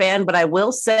Bloomberg fan, but I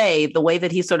will say the way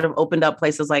that he sort of opened up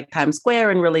places like Times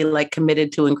Square and really like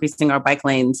committed to increasing our bike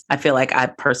lanes, I feel like I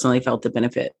personally felt the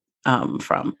benefit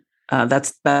from.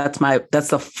 That's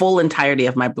the full entirety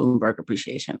of my Bloomberg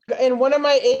appreciation. In one of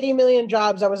my 80 million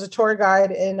jobs, I was a tour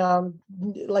guide in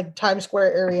like Times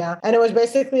Square area. And it was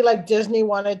basically like Disney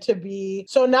wanted to be,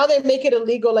 so now they make it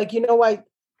illegal. Like, why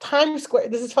Times Square,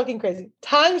 this is fucking crazy.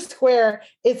 Times Square,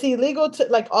 it's illegal to,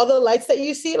 like, all the lights that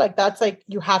you see, like, that's like,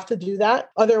 you have to do that.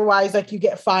 Otherwise, like, you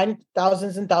get fined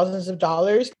thousands and thousands of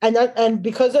dollars. And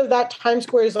because of that, Times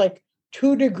Square is like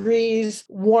 2 degrees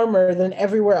warmer than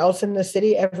everywhere else in the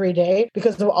city every day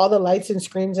because of all the lights and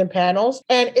screens and panels.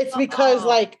 And it's because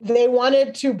like they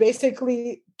wanted to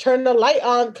basically turn the light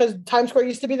on because Times Square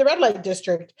used to be the red light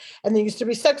district and there used to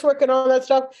be sex work and all that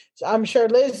stuff. So I'm sure,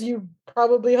 Liz, you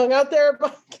probably hung out there.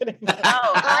 I'm kidding.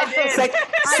 I did.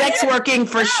 Sex working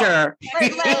for sure.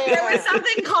 There was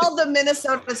something called the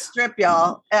Minnesota Strip,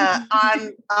 y'all,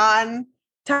 on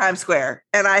Times Square.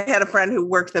 And I had a friend who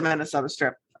worked the Minnesota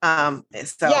Strip. So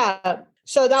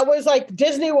that was like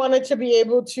Disney wanted to be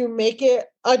able to make it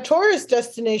a tourist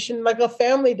destination, like a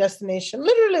family destination,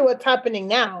 literally what's happening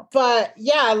now. But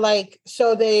yeah, like,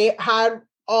 so they had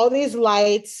all these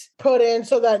lights put in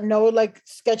so that no like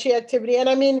sketchy activity. And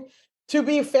I mean, to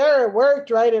be fair, it worked,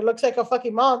 right? It looks like a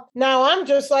fucking mall. Now I'm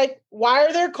just like, why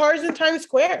are there cars in Times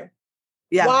Square?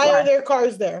 Yeah. Why are there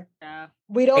cars there? Yeah.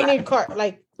 We don't need cars.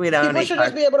 Like, people should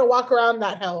just be able to walk around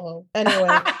that hellhole.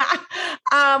 Anyway.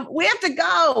 We have to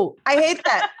go. I hate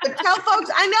that. But tell folks,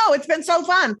 I know it's been so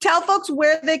fun. Tell folks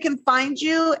where they can find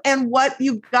you and what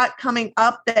you've got coming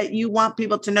up that you want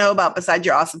people to know about besides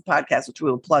your awesome podcast, which we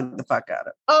will plug the fuck out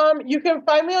of. You can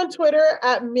find me on Twitter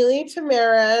at Millie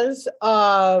Tamarez.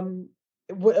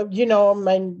 You know,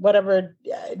 my whatever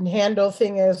handle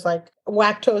thing is like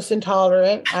lactose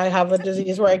intolerant. I have a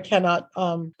disease where I cannot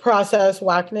process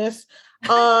whackness.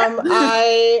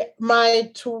 My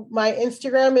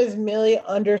Instagram is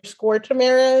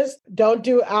Millie_Tamarez. Don't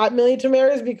do at Millie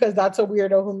Tamarez because that's a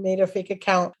weirdo who made a fake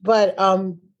account. But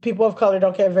people of color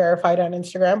don't get verified on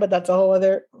Instagram, but that's a whole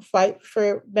other fight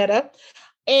for Meta.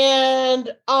 And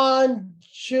on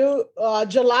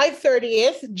July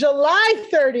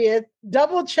 30th,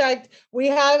 double checked, we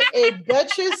have a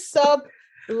Betches Sup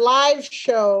live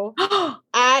show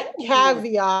at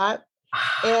Caveat.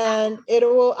 And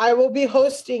I will be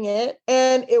hosting it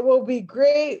and it will be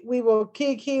great. We will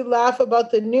kiki, laugh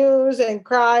about the news and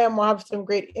cry, and we'll have some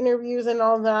great interviews and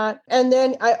all that. And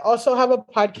then I also have a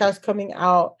podcast coming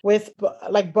out with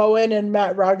like Bowen and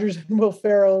Matt Rogers and Will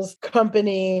Ferrell's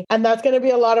company. And that's going to be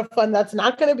a lot of fun. That's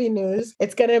not going to be news.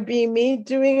 It's going to be me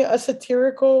doing a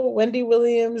satirical Wendy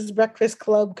Williams Breakfast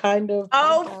Club kind of.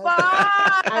 Oh, fun!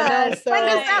 I know. So when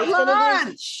is that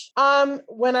launch?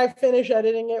 When I finish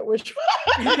editing it, which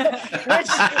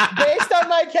based on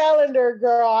my calendar,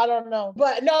 girl, I don't know,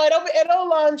 but no, it'll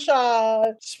launch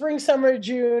spring, summer,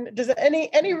 June. Does any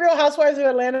Real Housewives of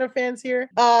Atlanta fans here?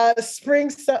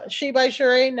 She by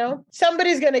Sheree? No,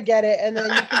 somebody's gonna get it, and then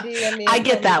you can DM me. I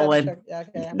get that one.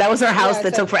 Okay. That was her house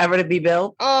that took forever to be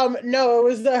built. No, it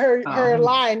was her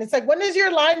line. It's like, when is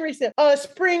your line recent?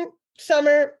 Spring,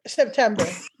 summer, September.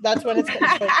 That's when it's going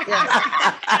to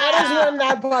That is when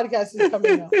that podcast is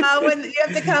coming out. When you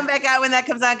have to come back out when that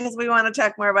comes out because we want to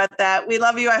talk more about that. We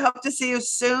love you. I hope to see you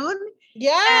soon.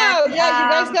 Yeah, you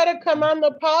guys got to come on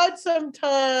the pod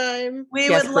sometime. We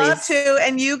would love to.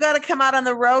 And you got to come out on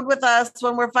the road with us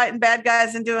when we're fighting bad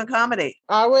guys and doing comedy.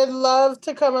 I would love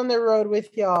to come on the road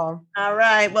with y'all. All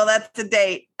right. Well, that's the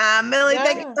date. Millie,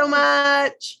 thank you so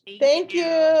much. Thank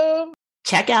you.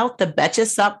 Check out the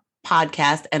Betches Sup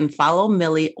podcast and follow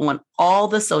Millie on all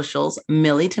the socials,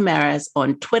 Millie Tamarez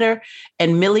on Twitter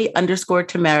and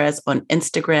Millie_Tamarez on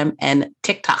Instagram and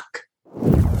TikTok.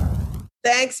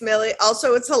 Thanks, Millie.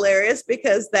 Also, it's hilarious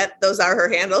because those are her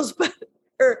handles, but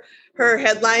her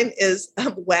headline is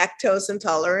lactose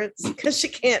intolerance because she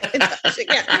can't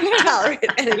tolerate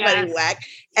anybody whack,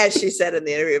 as she said in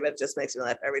the interview, but it just makes me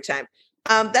laugh every time.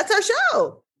 That's our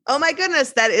show. Oh my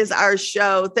goodness, that is our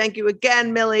show. Thank you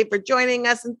again, Millie, for joining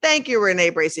us. And thank you,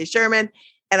 Renee Bracey Sherman.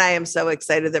 And I am so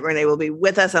excited that Renee will be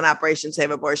with us on Operation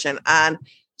Save Abortion on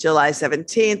July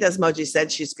 17th. As Moji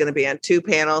said, she's going to be on 2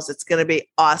 panels. It's going to be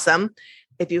awesome.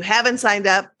 If you haven't signed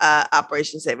up,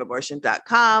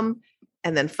 operationsaveabortion.com,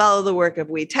 and then follow the work of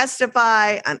We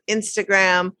Testify on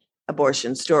Instagram,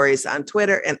 Abortion Stories on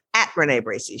Twitter, and at Renee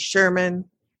Bracey Sherman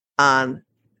on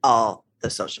all the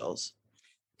socials.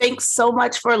 Thanks so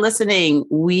much for listening.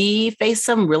 We face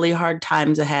some really hard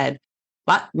times ahead,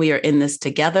 but we are in this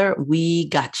together. We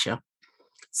got you.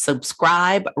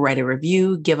 Subscribe, write a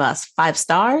review, give us 5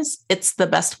 stars. It's the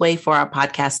best way for our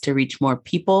podcast to reach more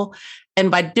people. And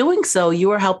by doing so,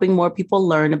 you are helping more people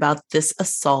learn about this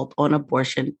assault on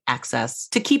abortion access.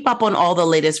 To keep up on all the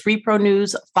latest repro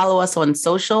news, follow us on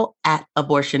social at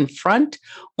Abortion Front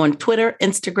on Twitter,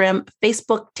 Instagram,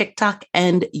 Facebook, TikTok,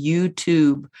 and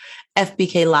YouTube.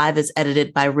 FBK Live is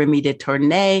edited by Remy de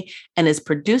Tournay and is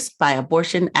produced by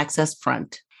Abortion Access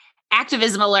Front.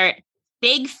 Activism alert.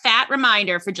 Big fat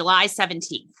reminder for July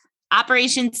 17th.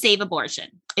 Operation Save Abortion.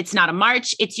 It's not a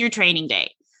march, it's your training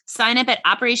day. Sign up at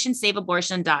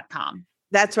operationsaveabortion.com.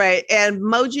 That's right. And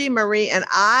Moji, Marie, and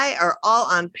I are all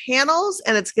on panels,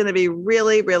 and it's going to be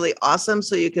really, really awesome.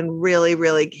 So you can really,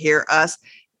 really hear us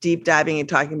deep diving and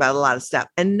talking about a lot of stuff.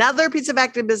 Another piece of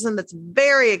activism that's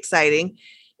very exciting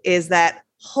is that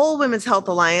Whole Women's Health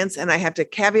Alliance, and I have to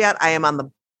caveat, I am on the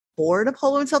board of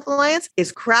Whole Women's Health Alliance,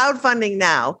 is crowdfunding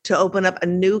now to open up a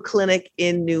new clinic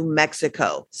in New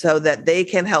Mexico so that they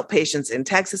can help patients in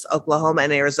Texas, Oklahoma,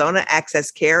 and Arizona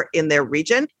access care in their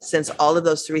region. Since all of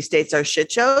those 3 states are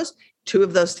shit shows, 2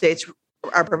 of those states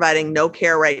are providing no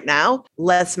care right now.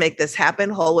 Let's make this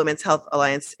happen. Whole Women's Health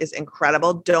Alliance is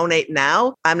incredible. Donate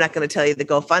now. I'm not going to tell you the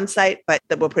GoFund site, but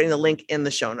we're putting the link in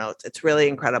the show notes. It's really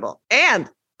incredible. And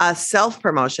a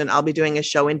self-promotion. I'll be doing a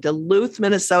show in Duluth,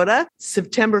 Minnesota,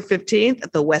 September 15th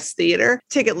at the West Theater.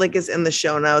 Ticket link is in the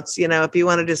show notes. You know, if you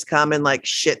want to just come and like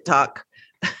shit talk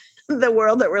the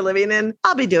world that we're living in,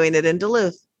 I'll be doing it in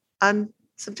Duluth on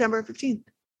September 15th.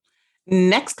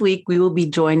 Next week, we will be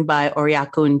joined by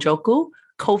Oriakụ Njoku,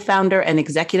 co-founder and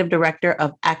executive director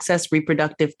of Access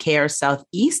Reproductive Care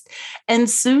Southeast, and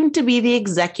soon to be the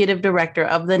executive director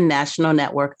of the National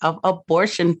Network of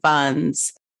Abortion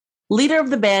Funds. Leader of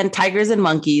the band Tigers and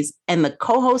Monkeys and the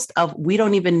co-host of We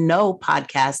Don't Even Know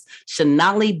podcast,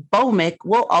 Shanali Bhowmick,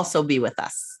 will also be with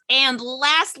us. And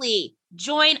lastly,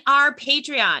 join our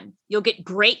Patreon. You'll get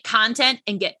great content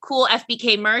and get cool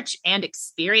FBK merch and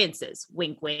experiences.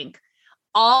 Wink, wink.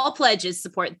 All pledges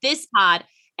support this pod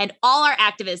and all our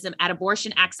activism at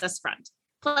Abortion Access Front.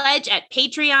 Pledge at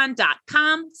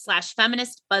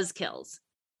patreon.com/feministbuzzkills.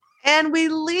 And we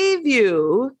leave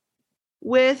you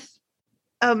with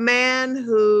a man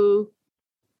who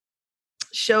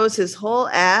shows his whole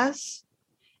ass,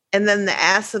 and then the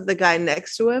ass of the guy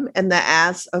next to him, and the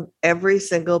ass of every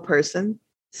single person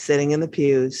sitting in the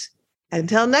pews.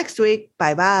 Until next week,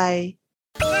 bye-bye.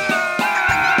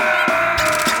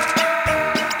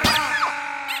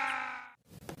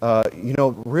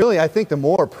 Really, I think the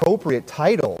more appropriate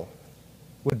title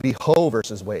would be Ho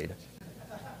versus Wade.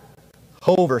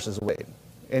 Ho versus Wade.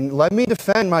 And let me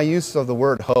defend my use of the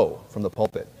word ho from the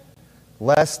pulpit,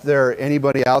 lest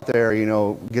anybody out there,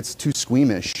 gets too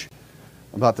squeamish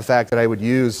about the fact that I would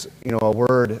use, a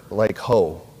word like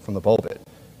ho from the pulpit.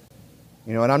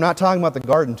 And I'm not talking about the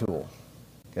garden tool,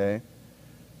 okay?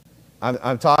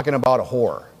 I'm talking about a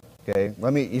whore, okay?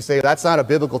 You say that's not a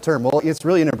biblical term. Well, it's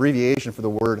really an abbreviation for the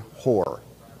word whore,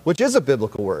 which is a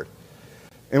biblical word,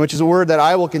 and which is a word that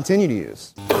I will continue to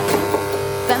use.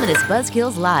 Feminist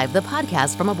Buzzkills Live, the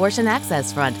podcast from Abortion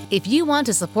Access Front. If you want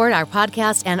to support our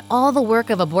podcast and all the work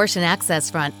of Abortion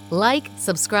Access Front, like,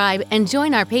 subscribe, and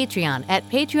join our Patreon at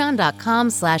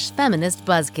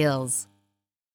patreon.com/feministbuzzkills.